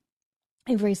women.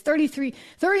 They've raised $30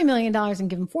 million and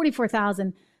given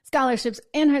 44,000 scholarships.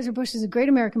 Anheuser-Busch is a great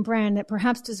American brand that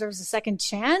perhaps deserves a second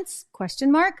chance? ?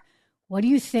 What do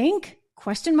you think? ?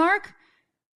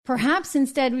 Perhaps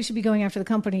instead we should be going after the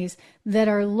companies that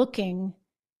are looking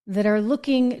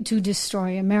to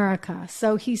destroy America.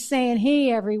 So he's saying,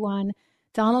 hey, everyone,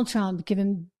 Donald Trump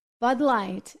giving Bud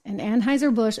Light and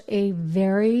Anheuser-Busch a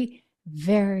very,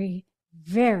 very,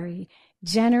 very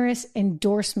generous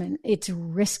endorsement. It's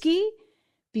risky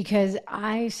because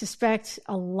I suspect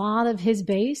a lot of his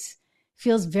base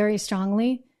feels very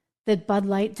strongly that Bud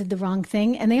Light did the wrong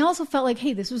thing. And they also felt like,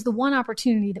 hey, this was the one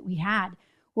opportunity that we had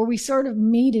where we sort of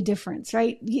made a difference,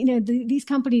 right? You know, these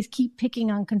companies keep picking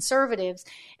on conservatives,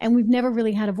 and we've never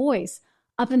really had a voice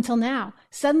up until now.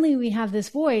 Suddenly we have this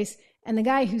voice, and the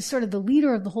guy who's sort of the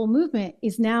leader of the whole movement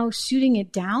is now shooting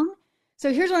it down.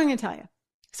 So here's what I'm going to tell you.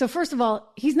 So first of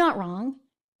all, he's not wrong.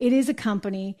 It is a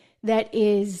company that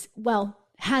is, well,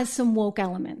 has some woke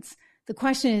elements. The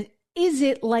question is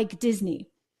it like Disney?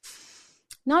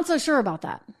 Not so sure about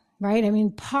that. Right? I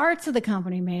mean, parts of the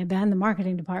company may have been the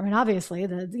marketing department, obviously,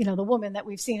 the woman that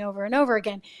we've seen over and over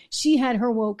again. She had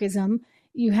her wokeism.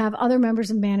 You have other members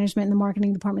of management in the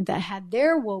marketing department that had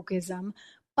their wokeism.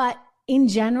 But in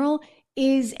general,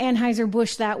 is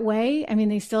Anheuser-Busch that way? I mean,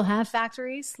 they still have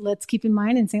factories. Let's keep in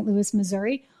mind in St. Louis,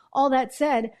 Missouri. All that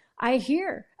said, I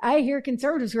hear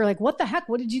conservatives who are like, what the heck?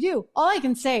 What did you do? All I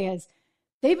can say is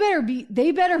they better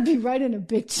be writing a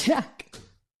big check.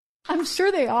 I'm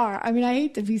sure they are. I mean, I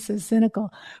hate to be so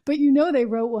cynical, but they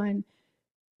wrote one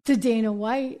to Dana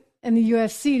White and the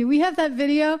UFC. Do we have that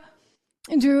video,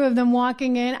 Drew, of them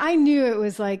walking in? I knew it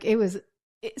was like,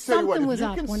 something was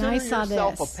up when I saw this.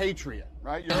 Yourself a patriot,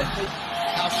 right? You're a patriot.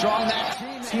 How strong that team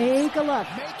is. Take a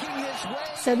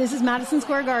look. So this is Madison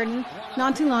Square Garden.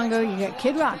 Not too long ago, you get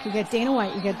Kid Rock, you get Dana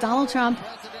White, you get Donald Trump,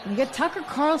 and you get Tucker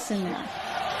Carlson there.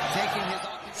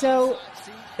 So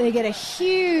they get a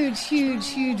huge, huge,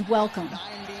 huge welcome.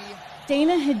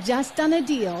 Dana had just done a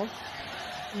deal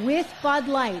with Bud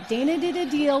Light. Dana did a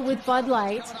deal with Bud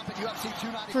Light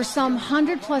for some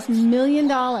 $100+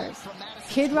 million.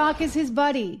 Kid Rock is his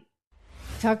buddy.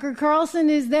 Tucker Carlson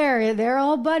is there. They're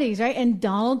all buddies, right? And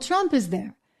Donald Trump is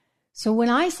there. So when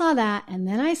I saw that, and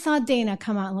then I saw Dana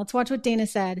come out, and let's watch what Dana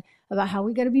said about how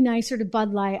we got to be nicer to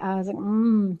Bud Light, I was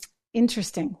like,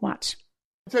 interesting. Watch.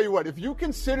 I'll tell you what, if you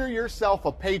consider yourself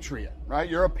a patriot, right?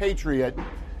 You're a patriot,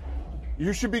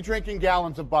 you should be drinking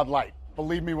gallons of Bud Light.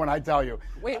 Believe me when I tell you.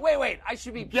 Wait. I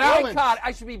should be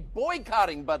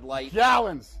boycotting Bud Light.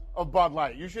 Gallons of Bud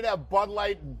Light. You should have Bud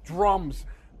Light drums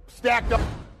stacked up.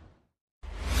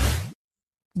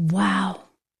 Wow.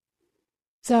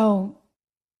 So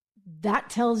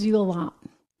that tells you a lot.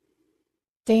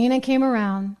 Dana came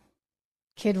around.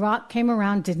 Kid Rock came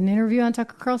around, did an interview on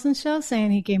Tucker Carlson's show saying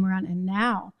he came around. And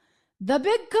now the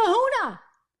big kahuna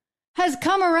has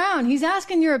come around. He's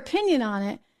asking your opinion on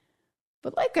it.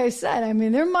 But like I said, I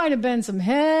mean, there might have been some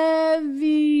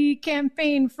heavy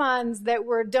campaign funds that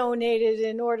were donated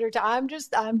in order to, I'm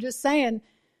just saying,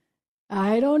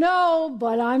 I don't know,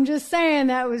 but I'm just saying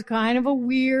that was kind of a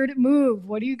weird move.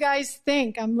 What do you guys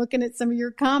think? I'm looking at some of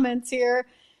your comments here.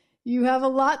 You have a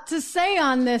lot to say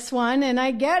on this one, and I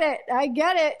get it.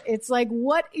 It's like,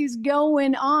 what is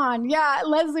going on? Yeah,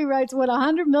 Leslie writes, what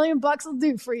 $100 million will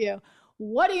do for you.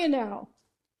 What do you know?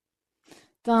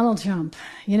 Donald Trump,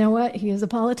 you know what? He is a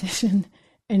politician,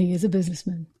 and he is a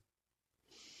businessman.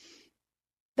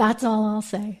 That's all I'll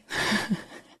say.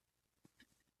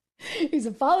 He's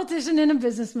a politician and a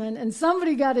businessman, and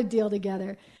somebody got a deal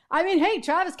together. I mean, hey,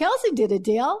 Travis Kelce did a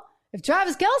deal. If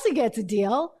Travis Kelce gets a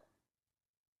deal,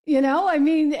 I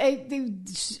mean,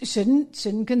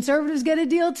 shouldn't conservatives get a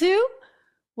deal too?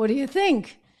 What do you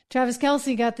think? Travis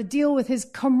Kelce got the deal with his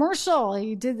commercial.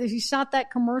 He shot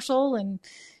that commercial, and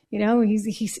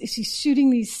he's shooting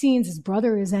these scenes. His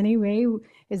brother is anyway,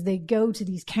 as they go to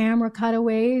these camera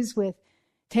cutaways with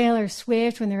Taylor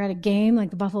Swift when they're at a game like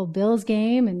the Buffalo Bills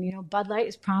game, and Bud Light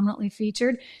is prominently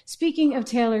featured. Speaking of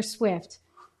Taylor Swift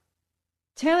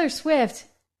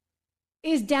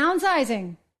is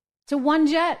downsizing to one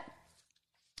jet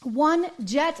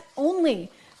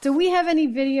only. Do we have any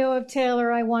video of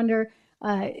Taylor, I wonder,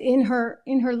 in her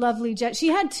lovely jet? She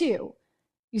had two,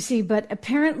 you see, but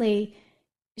apparently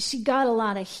she got a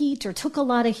lot of heat, or took a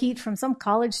lot of heat, from some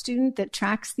college student that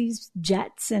tracks these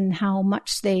jets and how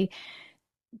much they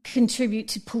contribute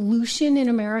to pollution in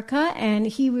America. And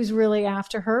he was really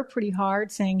after her pretty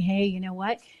hard, saying, hey, you know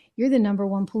what? You're the number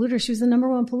one polluter. She was the number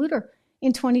one polluter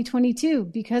in 2022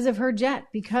 because of her jet,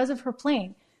 because of her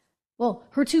plane. Well,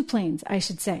 her two planes, I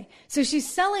should say. So she's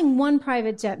selling one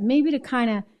private jet, maybe to kind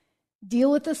of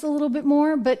deal with this a little bit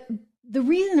more. But the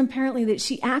reason apparently that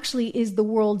she actually is the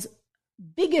world's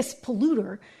biggest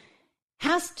polluter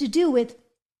has to do with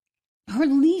her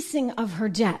leasing of her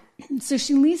jet. So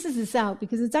she leases this out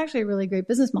because it's actually a really great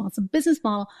business model. It's a business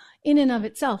model in and of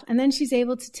itself. And then she's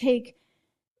able to take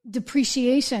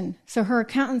depreciation. So her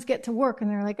accountants get to work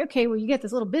and they're like, okay, well, you get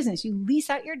this little business. You lease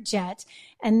out your jet,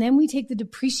 and then we take the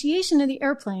depreciation of the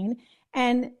airplane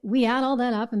and we add all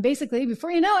that up. And basically,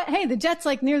 before you know it, hey, the jet's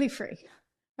like nearly free,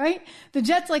 right? The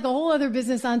jet's like a whole other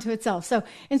business unto itself. So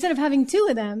instead of having two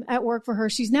of them at work for her,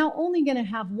 she's now only going to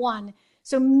have one.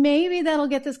 So maybe that'll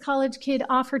get this college kid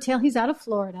off her tail. He's out of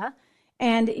Florida,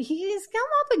 and he's come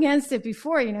up against it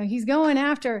before. He's going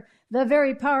after the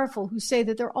very powerful who say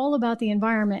that they're all about the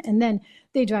environment, and then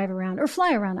they drive around, or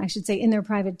fly around, I should say, in their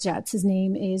private jets. His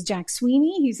name is Jack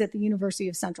Sweeney. He's at the University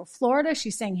of Central Florida.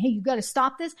 She's saying, hey, you got to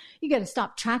stop this. You got to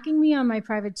stop tracking me on my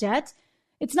private jet.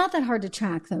 It's not that hard to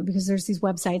track, though, because there's these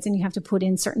websites and you have to put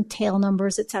in certain tail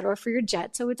numbers, et cetera, for your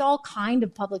jet. So it's all kind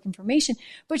of public information,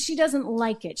 but she doesn't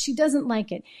like it. She doesn't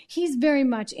like it. He's very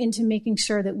much into making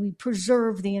sure that we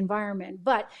preserve the environment.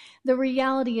 But the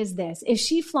reality is this. If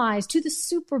she flies to the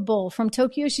Super Bowl from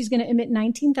Tokyo, she's going to emit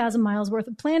 19,000 miles worth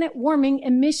of planet warming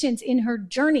emissions in her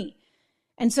journey.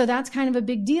 And so that's kind of a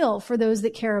big deal for those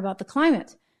that care about the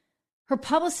climate. Her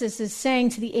publicist is saying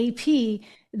to the AP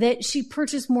that she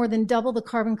purchased more than double the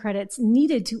carbon credits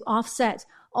needed to offset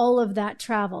all of that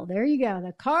travel. There you go,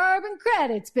 the carbon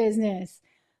credits business.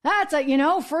 That's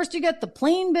first you get the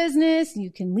plane business.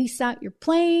 You can lease out your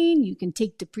plane. You can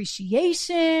take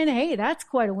depreciation. Hey, that's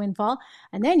quite a windfall.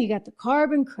 And then you got the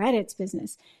carbon credits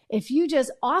business. If you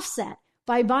just offset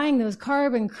by buying those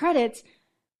carbon credits,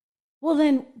 well,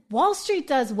 then Wall Street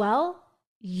does well.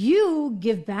 You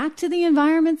give back to the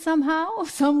environment somehow,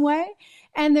 some way,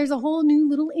 and there's a whole new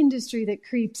little industry that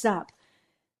creeps up.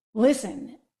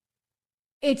 Listen,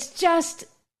 it's just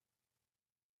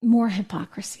more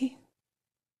hypocrisy.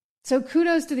 So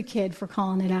kudos to the kid for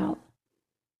calling it out.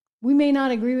 We may not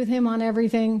agree with him on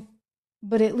everything,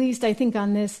 but at least I think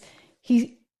on this,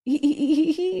 he's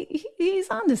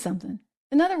onto something.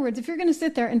 In other words, if you're going to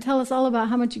sit there and tell us all about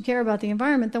how much you care about the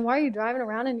environment, then why are you driving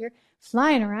around and you're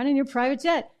flying around in your private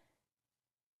jet?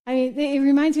 I mean, it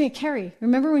reminds me of Kerry.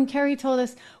 Remember when Kerry told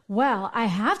us, well, I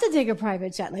have to take a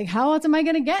private jet. Like, how else am I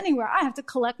going to get anywhere? I have to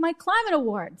collect my climate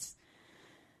awards.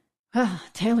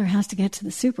 Taylor has to get to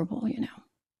the Super Bowl,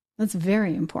 That's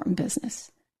very important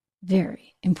business.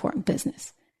 Very important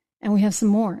business. And we have some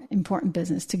more important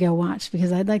business to go watch,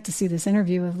 because I'd like to see this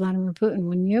interview with Vladimir Putin,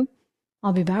 wouldn't you?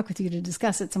 I'll be back with you to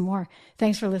discuss it some more.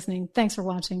 Thanks for listening. Thanks for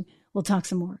watching. We'll talk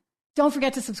some more. Don't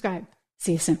forget to subscribe.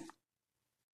 See you soon.